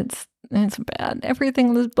bad. Everything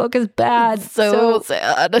in this book is bad. It's so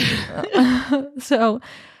sad. So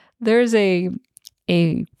there's a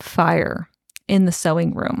fire in the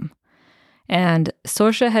sewing room, and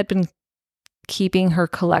Sorcia had been keeping her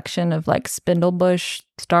collection of like spindlebush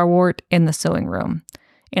starwort in the sewing room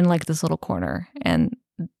in like this little corner, and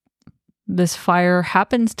this fire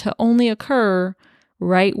happens to only occur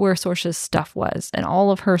right where Sorcia's stuff was, and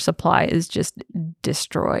all of her supply is just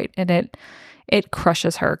destroyed, and it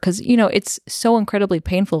crushes her because, you know, it's so incredibly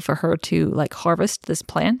painful for her to like harvest this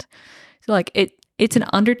plant. So like it's an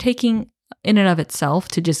undertaking in and of itself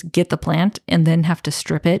to just get the plant and then have to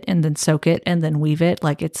strip it and then soak it and then weave it.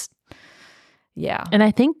 Like it's, yeah. And I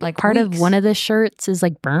think like part of one of the shirts is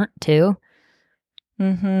like burnt too.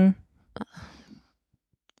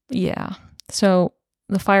 Yeah. So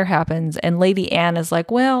the fire happens and Lady Anne is like,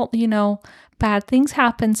 well, you know, bad things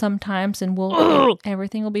happen sometimes and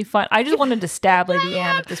everything will be fine. I just wanted to stab Lady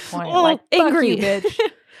Anne at this point. Like, angry. Fuck you,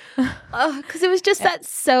 bitch. Because it was just that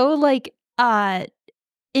so like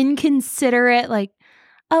inconsiderate, like,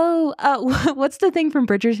 what's the thing from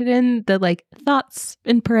Bridgerton? The like thoughts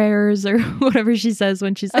and prayers or whatever she says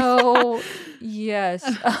when she's yes,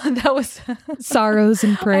 that was sorrows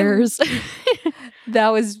and prayers. That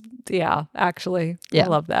was actually, I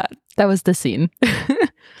love that. That was the scene.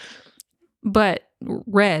 But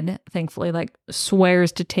Red, thankfully, like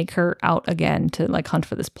swears to take her out again to like hunt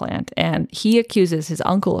for this plant. And he accuses his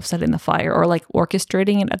uncle of setting the fire or like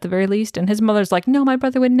orchestrating it at the very least. And his mother's like, no, my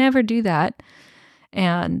brother would never do that.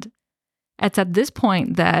 And it's at this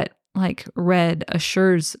point that like Red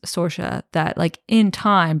assures Sorcia that like in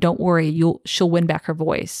time, don't worry, she'll win back her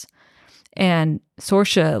voice. And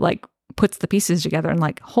Sorcia like puts the pieces together and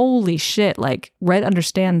like, holy shit, like Red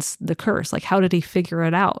understands the curse. Like, how did he figure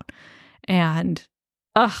it out? And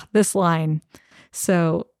this line.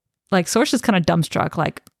 So like Sorsha's kind of dumbstruck,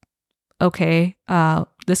 like, okay,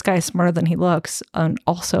 this guy's smarter than he looks. And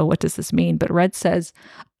also, what does this mean? But Red says,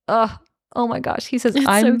 oh my gosh. He says,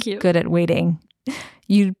 I'm so good at waiting.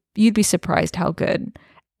 You'd be surprised how good.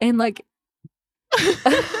 And like, screeching.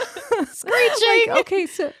 Like, okay,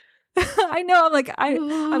 so I know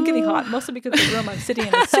I'm getting hot, mostly because the room I'm sitting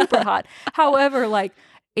in is super hot. However, like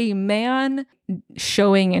a man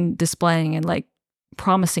showing and displaying and like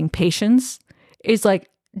promising patience is like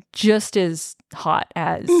just as hot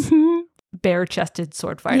as bare-chested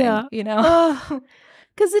sword fighting, you know?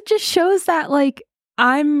 Because it just shows that like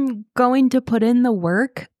I'm going to put in the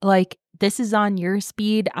work. Like this is on your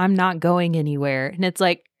speed. I'm not going anywhere. And it's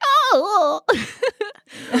like, oh,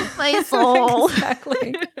 my soul.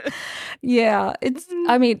 Exactly. Yeah.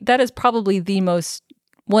 I mean, that is probably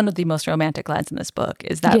one of the most romantic lines in this book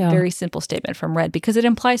is that very simple statement from Red, because it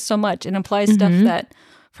implies so much. It implies stuff that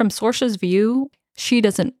from Sorsha's view, she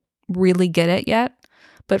doesn't really get it yet.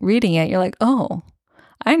 But reading it, you're like, oh,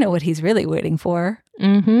 I know what he's really waiting for.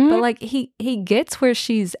 But like he gets where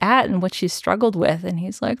she's at and what she's struggled with. And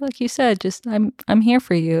he's like you said, just I'm here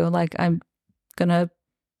for you. Like I'm gonna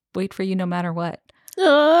wait for you no matter what.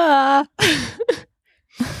 My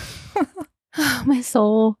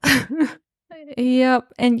soul.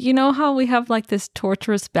 Yep. And you know how we have like this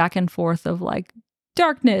torturous back and forth of like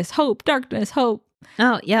darkness, hope, darkness, hope.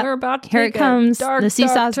 Oh, yeah. We're about to Here it comes. The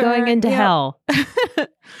seesaw's going into hell.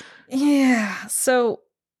 Yeah. So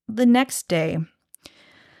the next day,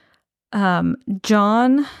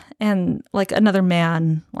 John and like another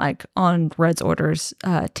man, like on Red's orders,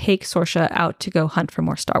 take Sorsha out to go hunt for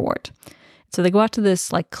more starwort. So they go out to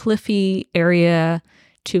this like cliffy area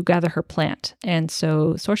to gather her plant. And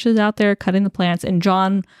so Sorsha's out there cutting the plants, and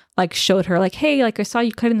John like showed her like, hey, like I saw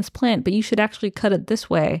you cutting this plant, but you should actually cut it this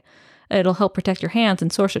way. It'll help protect your hands.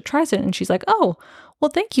 And Sorsha tries it and she's like, oh,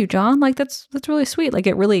 well, thank you, John. Like that's really sweet. Like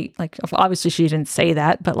it really, like obviously she didn't say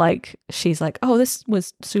that, but like she's like, oh, this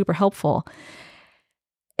was super helpful.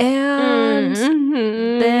 And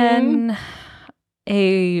then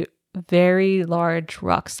a very large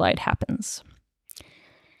rock slide happens.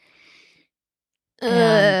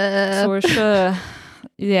 And Sorsha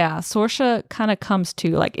kind of comes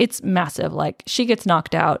to, like, it's massive. Like she gets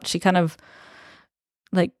knocked out. She kind of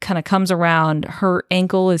comes around. Her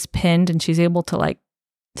ankle is pinned and she's able to like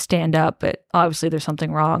stand up, but obviously there's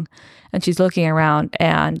something wrong. And she's looking around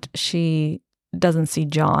and she doesn't see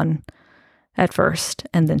John at first.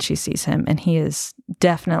 And then she sees him, and he is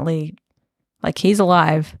definitely like, he's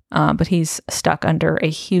alive, but he's stuck under a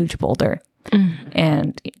huge boulder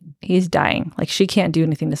and he's dying. Like she can't do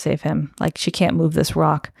anything to save him. Like she can't move this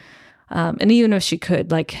rock. And even if she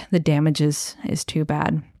could, like the damage is too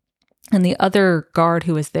bad. And the other guard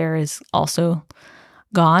who was there is also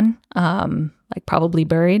gone, like probably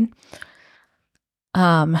buried.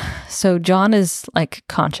 So John is like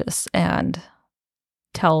conscious and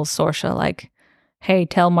tells Sorsha like, hey,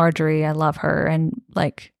 tell Marjorie I love her, and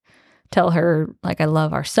like tell her like I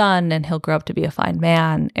love our son and he'll grow up to be a fine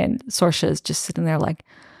man. And Sorsha is just sitting there like,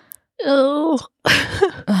 oh.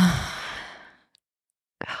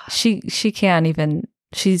 She can't even,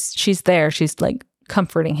 she's there. She's like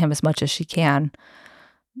comforting him as much as she can.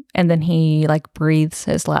 And then he like breathes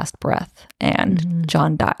his last breath and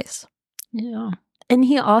John dies. Yeah. And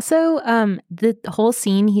he also, the whole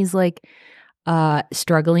scene, he's like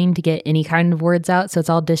struggling to get any kind of words out. So it's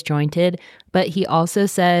all disjointed. But he also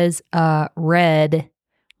says, Red,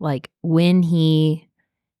 like when he,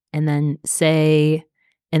 and then say,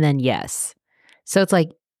 and then yes. So it's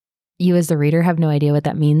like, you as the reader have no idea what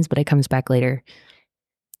that means, but it comes back later.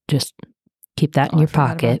 Just keep that in your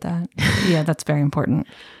pocket. That. Yeah, that's very important.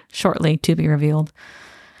 Shortly to be revealed.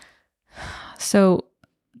 So,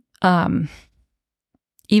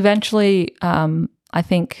 eventually, I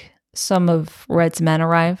think some of Red's men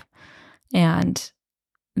arrive, and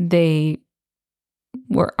they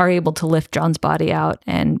are able to lift John's body out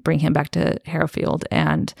and bring him back to Harrowfield.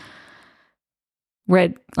 And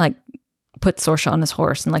Red like puts Sorsha on his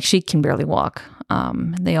horse, and like she can barely walk.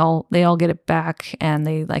 They all get it back, and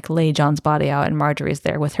they like lay John's body out, and Marjorie's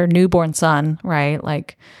there with her newborn son, right?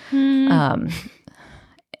 Like, and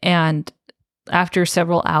after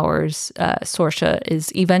several hours, Sorsha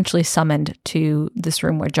is eventually summoned to this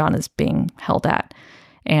room where John is being held at,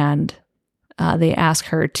 and they ask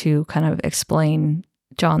her to kind of explain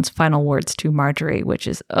John's final words to Marjorie, which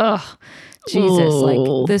is, Jesus,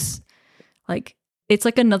 like this, like it's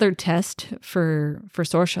like another test for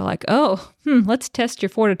Sorsha, like, oh, let's test your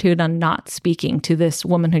fortitude on not speaking to this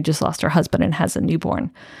woman who just lost her husband and has a newborn.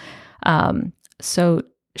 So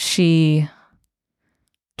she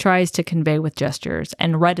tries to convey with gestures,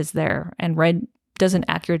 and Red is there, and Red does an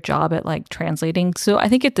accurate job at like translating. So I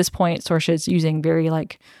think at this point, Sorsha is using very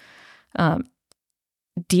like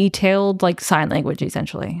detailed like sign language,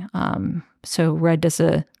 essentially. So Red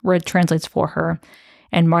translates for her.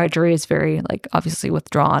 And Marjorie is very, like, obviously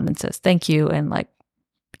withdrawn and says, thank you, and, like,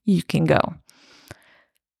 you can go.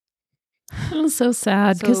 It was so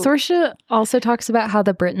sad, because Sorsha also talks about how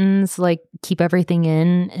the Britons, like, keep everything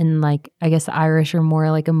in, and, like, I guess the Irish are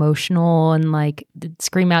more, like, emotional and, like,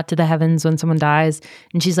 scream out to the heavens when someone dies,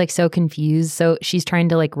 and she's, like, so confused. So she's trying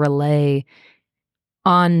to, like, relay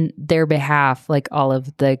on their behalf, like, all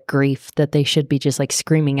of the grief that they should be just, like,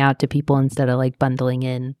 screaming out to people instead of, like, bundling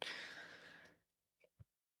in.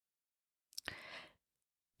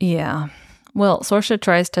 Yeah. Well, Sorsha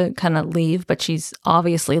tries to kind of leave, but she's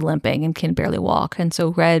obviously limping and can barely walk. And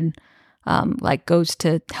so Red, like, goes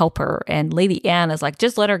to help her. And Lady Anne is like,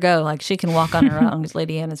 just let her go. Like, she can walk on her own, because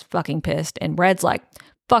Lady Anne is fucking pissed. And Red's like,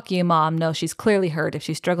 fuck you, Mom. No, she's clearly hurt. If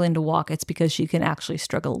she's struggling to walk, it's because she can actually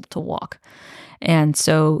struggle to walk. And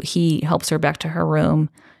so he helps her back to her room.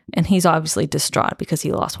 And he's obviously distraught because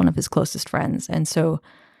he lost one of his closest friends. And so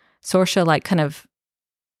Sorsha, like, kind of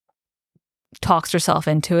talks herself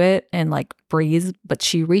into it and like breathes, but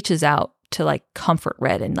she reaches out to like comfort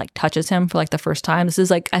Red and like touches him for like the first time. This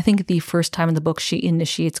is like, I think, the first time in the book she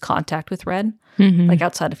initiates contact with Red, like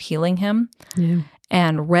outside of healing him. Yeah.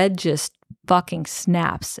 And Red just fucking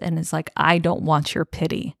snaps and is like, I don't want your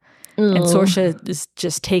pity. Ugh. And Sorsha is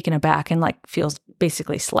just taken aback and like feels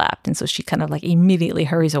basically slapped. And so she kind of like immediately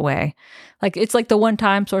hurries away. Like, it's like the one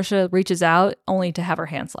time Sorsha reaches out only to have her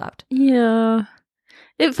hand slapped. Yeah.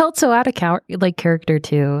 It felt so out of character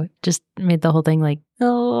too. Just made the whole thing like,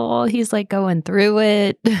 oh, he's like going through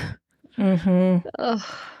it.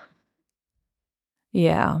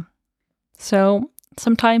 Yeah. So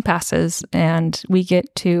some time passes and we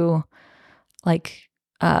get to like,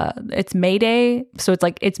 it's May Day. So it's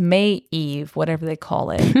like, it's May Eve, whatever they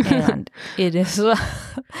call it. And it is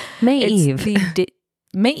May Eve.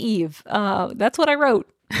 May Eve. That's what I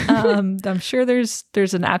wrote. I'm sure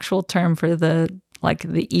there's an actual term for the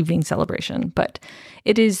evening celebration, but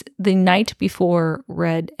it is the night before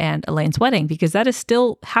Red and Elaine's wedding, because that is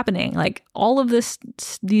still happening. Like, all of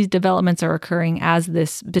these developments are occurring as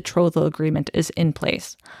this betrothal agreement is in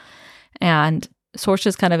place. And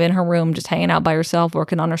Sorsha's kind of in her room, just hanging out by herself,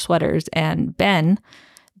 working on her sweaters. And Ben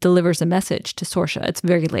delivers a message to Sorsha. It's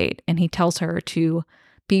very late. And he tells her to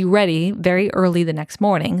be ready very early the next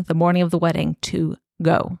morning, the morning of the wedding, to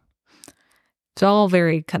go. It's all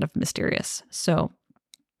very kind of mysterious. So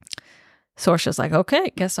Sorsha's like,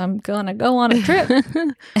 okay, guess I'm going to go on a trip.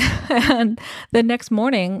 And the next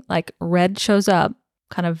morning, like, Red shows up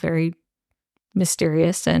kind of very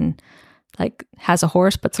mysterious and like has a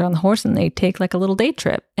horse, puts her on the horse, and they take like a little day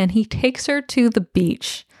trip. And he takes her to the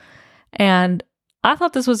beach. And I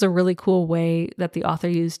thought this was a really cool way that the author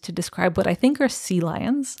used to describe what I think are sea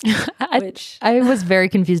lions. I was very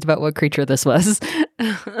confused about what creature this was.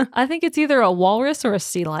 I think it's either a walrus or a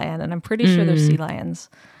sea lion, and I'm pretty sure they're sea lions.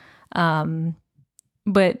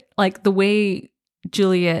 But like the way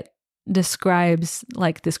Juliet describes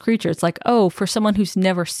like this creature, it's like, oh, for someone who's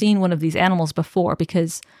never seen one of these animals before,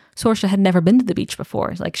 because Sorsha had never been to the beach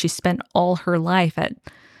before. Like, she spent all her life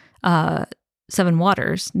at Seven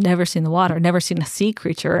Waters, never seen the water, never seen a sea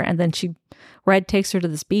creature. And then Red takes her to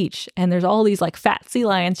this beach, and there's all these like fat sea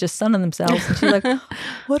lions just sunning themselves. And she's like,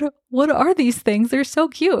 what are these things? They're so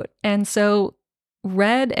cute. And so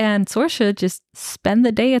Red and Sorsha just spend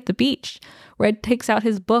the day at the beach. Red takes out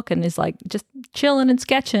his book and is like just chilling and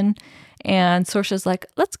sketching. And Sorsha's like,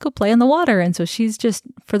 let's go play in the water. And so she's just,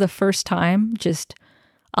 for the first time, just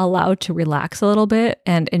allowed to relax a little bit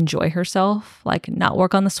and enjoy herself, like not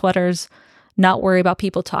work on the sweaters, not worry about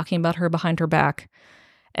people talking about her behind her back,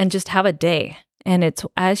 and just have a day. And it's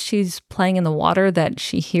as she's playing in the water that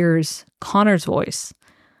she hears Connor's voice,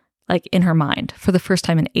 like in her mind for the first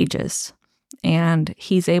time in ages. And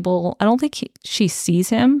he's able, I don't think she sees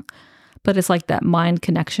him, but it's like that mind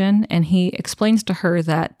connection. And he explains to her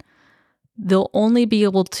that they'll only be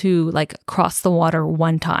able to like cross the water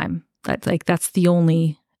one time. That's the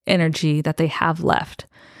only energy that they have left.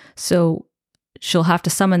 So she'll have to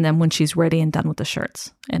summon them when she's ready and done with the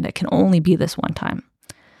shirts. And it can only be this one time.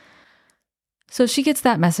 So she gets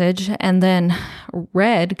that message, and then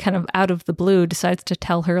Red, kind of out of the blue, decides to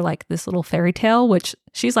tell her like this little fairy tale, which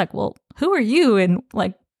she's like, well, who are you? And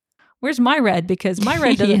like, where's my Red? Because my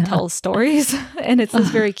Red doesn't tell stories. And it's this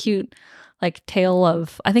very cute like tale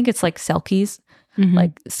of, I think it's like selkies,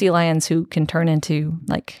 like sea lions who can turn into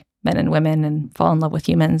like men and women and fall in love with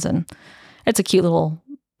humans. And it's a cute little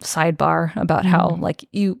sidebar about how like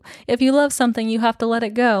if you love something, you have to let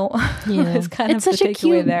it go. Yeah. It's kind of the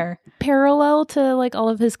takeaway there. Parallel to like all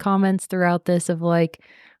of his comments throughout this of like,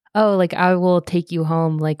 oh, like I will take you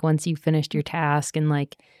home like once you've finished your task. And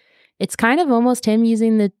like it's kind of almost him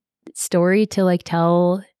using the story to like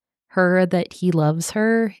tell her that he loves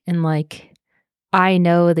her and like, I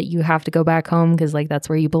know that you have to go back home because like that's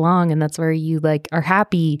where you belong and that's where you like are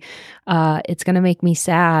happy. It's gonna make me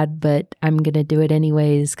sad, but I'm gonna do it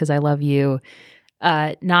anyways because I love you.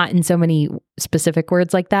 Not in so many specific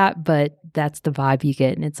words like that, but that's the vibe you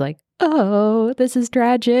get, and it's like, oh, this is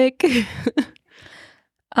tragic.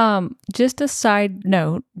 Just a side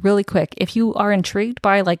note, really quick, if you are intrigued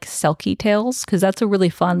by like Selkie tales, because that's a really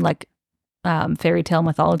fun like fairy tale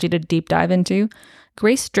mythology to deep dive into.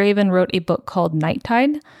 Grace Draven wrote a book called Night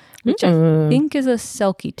Tide, which I think is a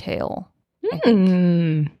Selkie tale.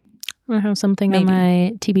 I have something on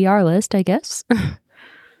my TBR list, I guess.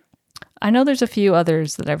 I know there's a few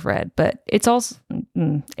others that I've read, but it's also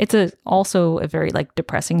also a very like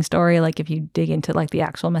depressing story. Like if you dig into like the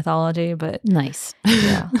actual mythology, but nice,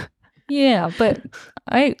 yeah. But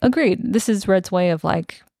I agreed. This is Red's way of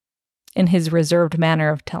like, in his reserved manner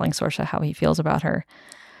of telling Sorsha how he feels about her.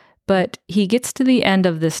 But he gets to the end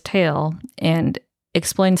of this tale and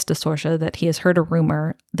explains to Sorsha that he has heard a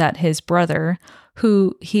rumor that his brother,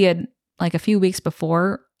 who he had like a few weeks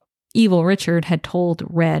before, Evil Richard had told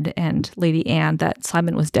Red and Lady Anne that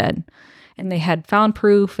Simon was dead. And they had found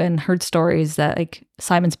proof and heard stories that like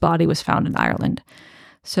Simon's body was found in Ireland.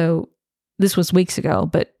 So this was weeks ago,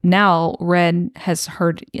 but now Red has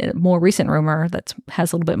heard a more recent rumor that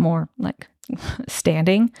has a little bit more like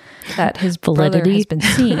standing that his brother has been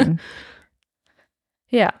seen.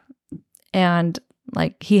 Yeah. And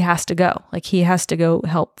like he has to go. Like he has to go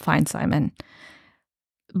help find Simon.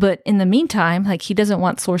 But in the meantime, like he doesn't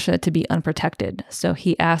want Sorsha to be unprotected. So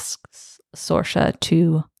he asks Sorsha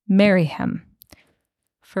to marry him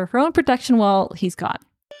for her own protection while he's gone.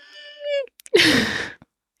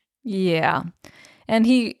 Yeah. And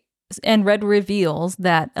Red reveals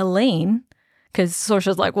that Elaine, because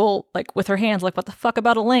Sorsha's like, well, like with her hands, like, what the fuck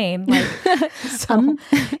about Elaine? Like, so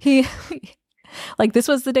he, like, this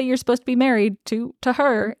was the day you're supposed to be married to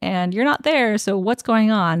her, and you're not there. So what's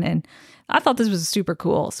going on? And I thought this was super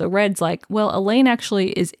cool. So Red's like, well, Elaine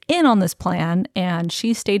actually is in on this plan, and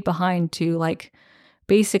she stayed behind to like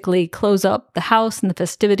basically close up the house and the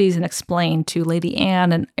festivities and explain to Lady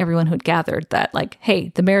Anne and everyone who had gathered that like,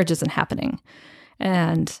 hey, the marriage isn't happening.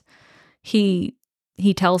 And he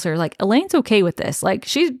tells her like, Elaine's okay with this. Like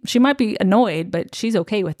she might be annoyed, but she's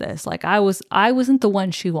okay with this. Like I wasn't the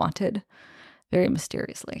one she wanted. Very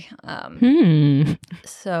mysteriously.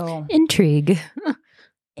 So intrigue.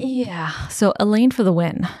 Yeah. So Elaine for the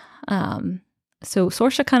win. So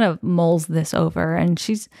Sorsha kind of mulls this over, and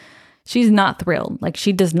she's not thrilled. Like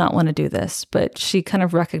she does not want to do this, but she kind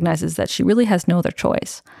of recognizes that she really has no other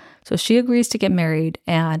choice. So she agrees to get married,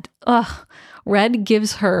 and Red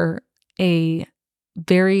gives her a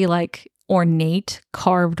very like ornate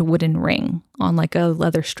carved wooden ring on like a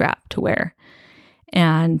leather strap to wear.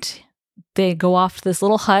 And they go off to this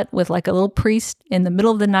little hut with like a little priest in the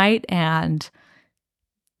middle of the night, and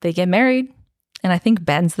they get married. And I think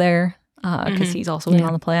Ben's there because he's also in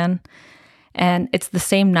on the plan. And it's the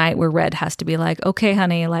same night where Red has to be like, okay,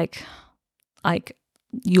 honey, like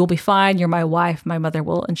you'll be fine. You're my wife. My mother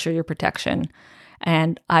will ensure your protection.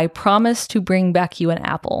 And I promise to bring back you an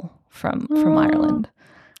apple from Ireland.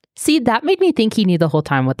 See, that made me think he knew the whole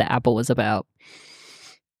time what the apple was about.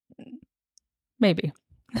 Maybe.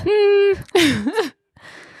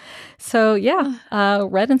 So yeah,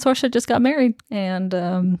 Red and Sorsha just got married,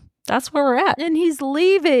 and that's where we're at. And he's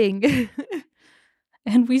leaving.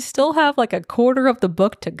 And we still have like a quarter of the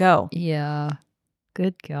book to go. Yeah.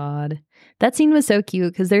 Good God. That scene was so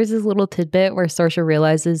cute because there's this little tidbit where Sorsha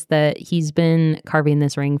realizes that he's been carving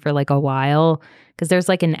this ring for like a while because there's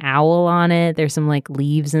like an owl on it. There's some like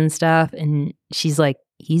leaves and stuff. And she's like,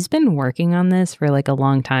 he's been working on this for like a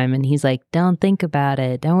long time. And he's like, don't think about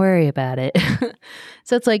it. Don't worry about it.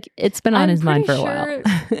 So it's like, it's been on his mind for a while.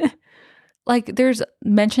 Like there's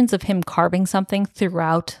mentions of him carving something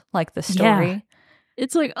throughout like the story. Yeah.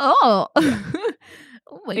 It's like, oh,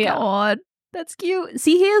 oh my God. That's cute.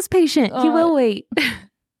 See, he is patient. He will wait.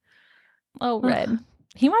 Oh, Red.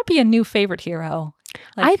 He might be a new favorite hero.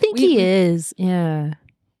 Like, I think he is. Yeah.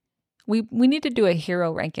 We need to do a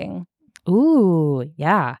hero ranking. Ooh,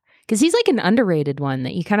 yeah. Because he's like an underrated one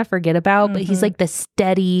that you kind of forget about, but he's like the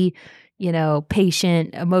steady,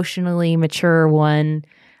 patient, emotionally mature one.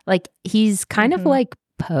 Like he's kind of like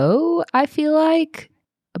Poe, I feel like,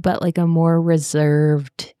 but like a more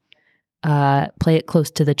reserved, play it close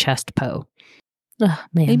to the chest Poe. Oh,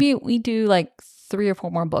 man. Maybe we do like 3 or 4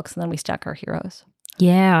 more books and then we stack our heroes.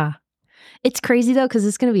 Yeah. It's crazy though, because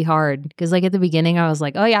it's going to be hard. Because like at the beginning, I was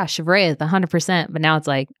like, oh yeah, Chevrolet is 100%. But now it's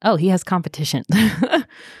like, oh, he has competition.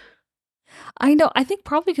 I know. I think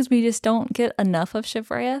probably because we just don't get enough of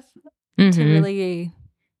Chevrolet to really,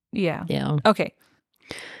 yeah. Okay.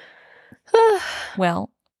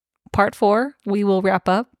 Well, part 4, we will wrap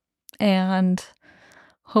up and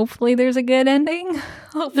hopefully there's a good ending.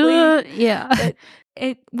 Hopefully. Yeah.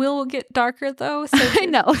 It will get darker though. So I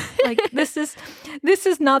know. Like this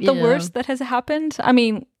is not the worst that has happened. I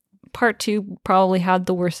mean, part 2 probably had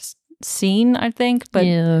the worst scene, I think,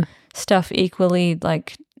 but stuff equally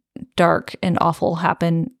like dark and awful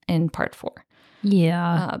happened in part 4.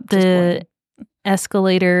 Yeah. The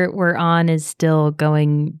escalator we're on is still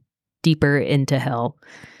going deeper into hell.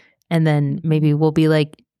 And then maybe we'll be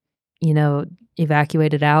like,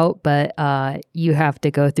 evacuated out, but you have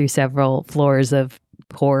to go through several floors of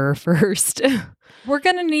horror first. We're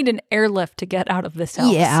going to need an airlift to get out of this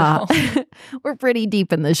house. Yeah. So. We're pretty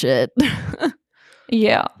deep in the shit.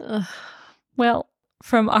 Yeah. Well,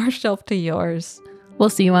 from our shelf to yours. We'll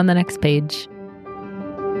see you on the next page.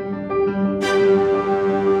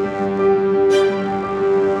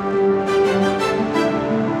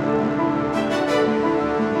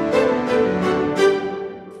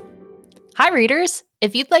 Hi, readers.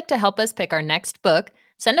 If you'd like to help us pick our next book,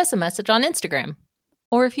 send us a message on Instagram.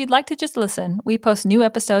 Or if you'd like to just listen, we post new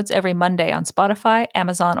episodes every Monday on Spotify,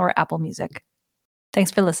 Amazon, or Apple Music. Thanks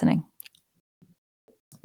for listening.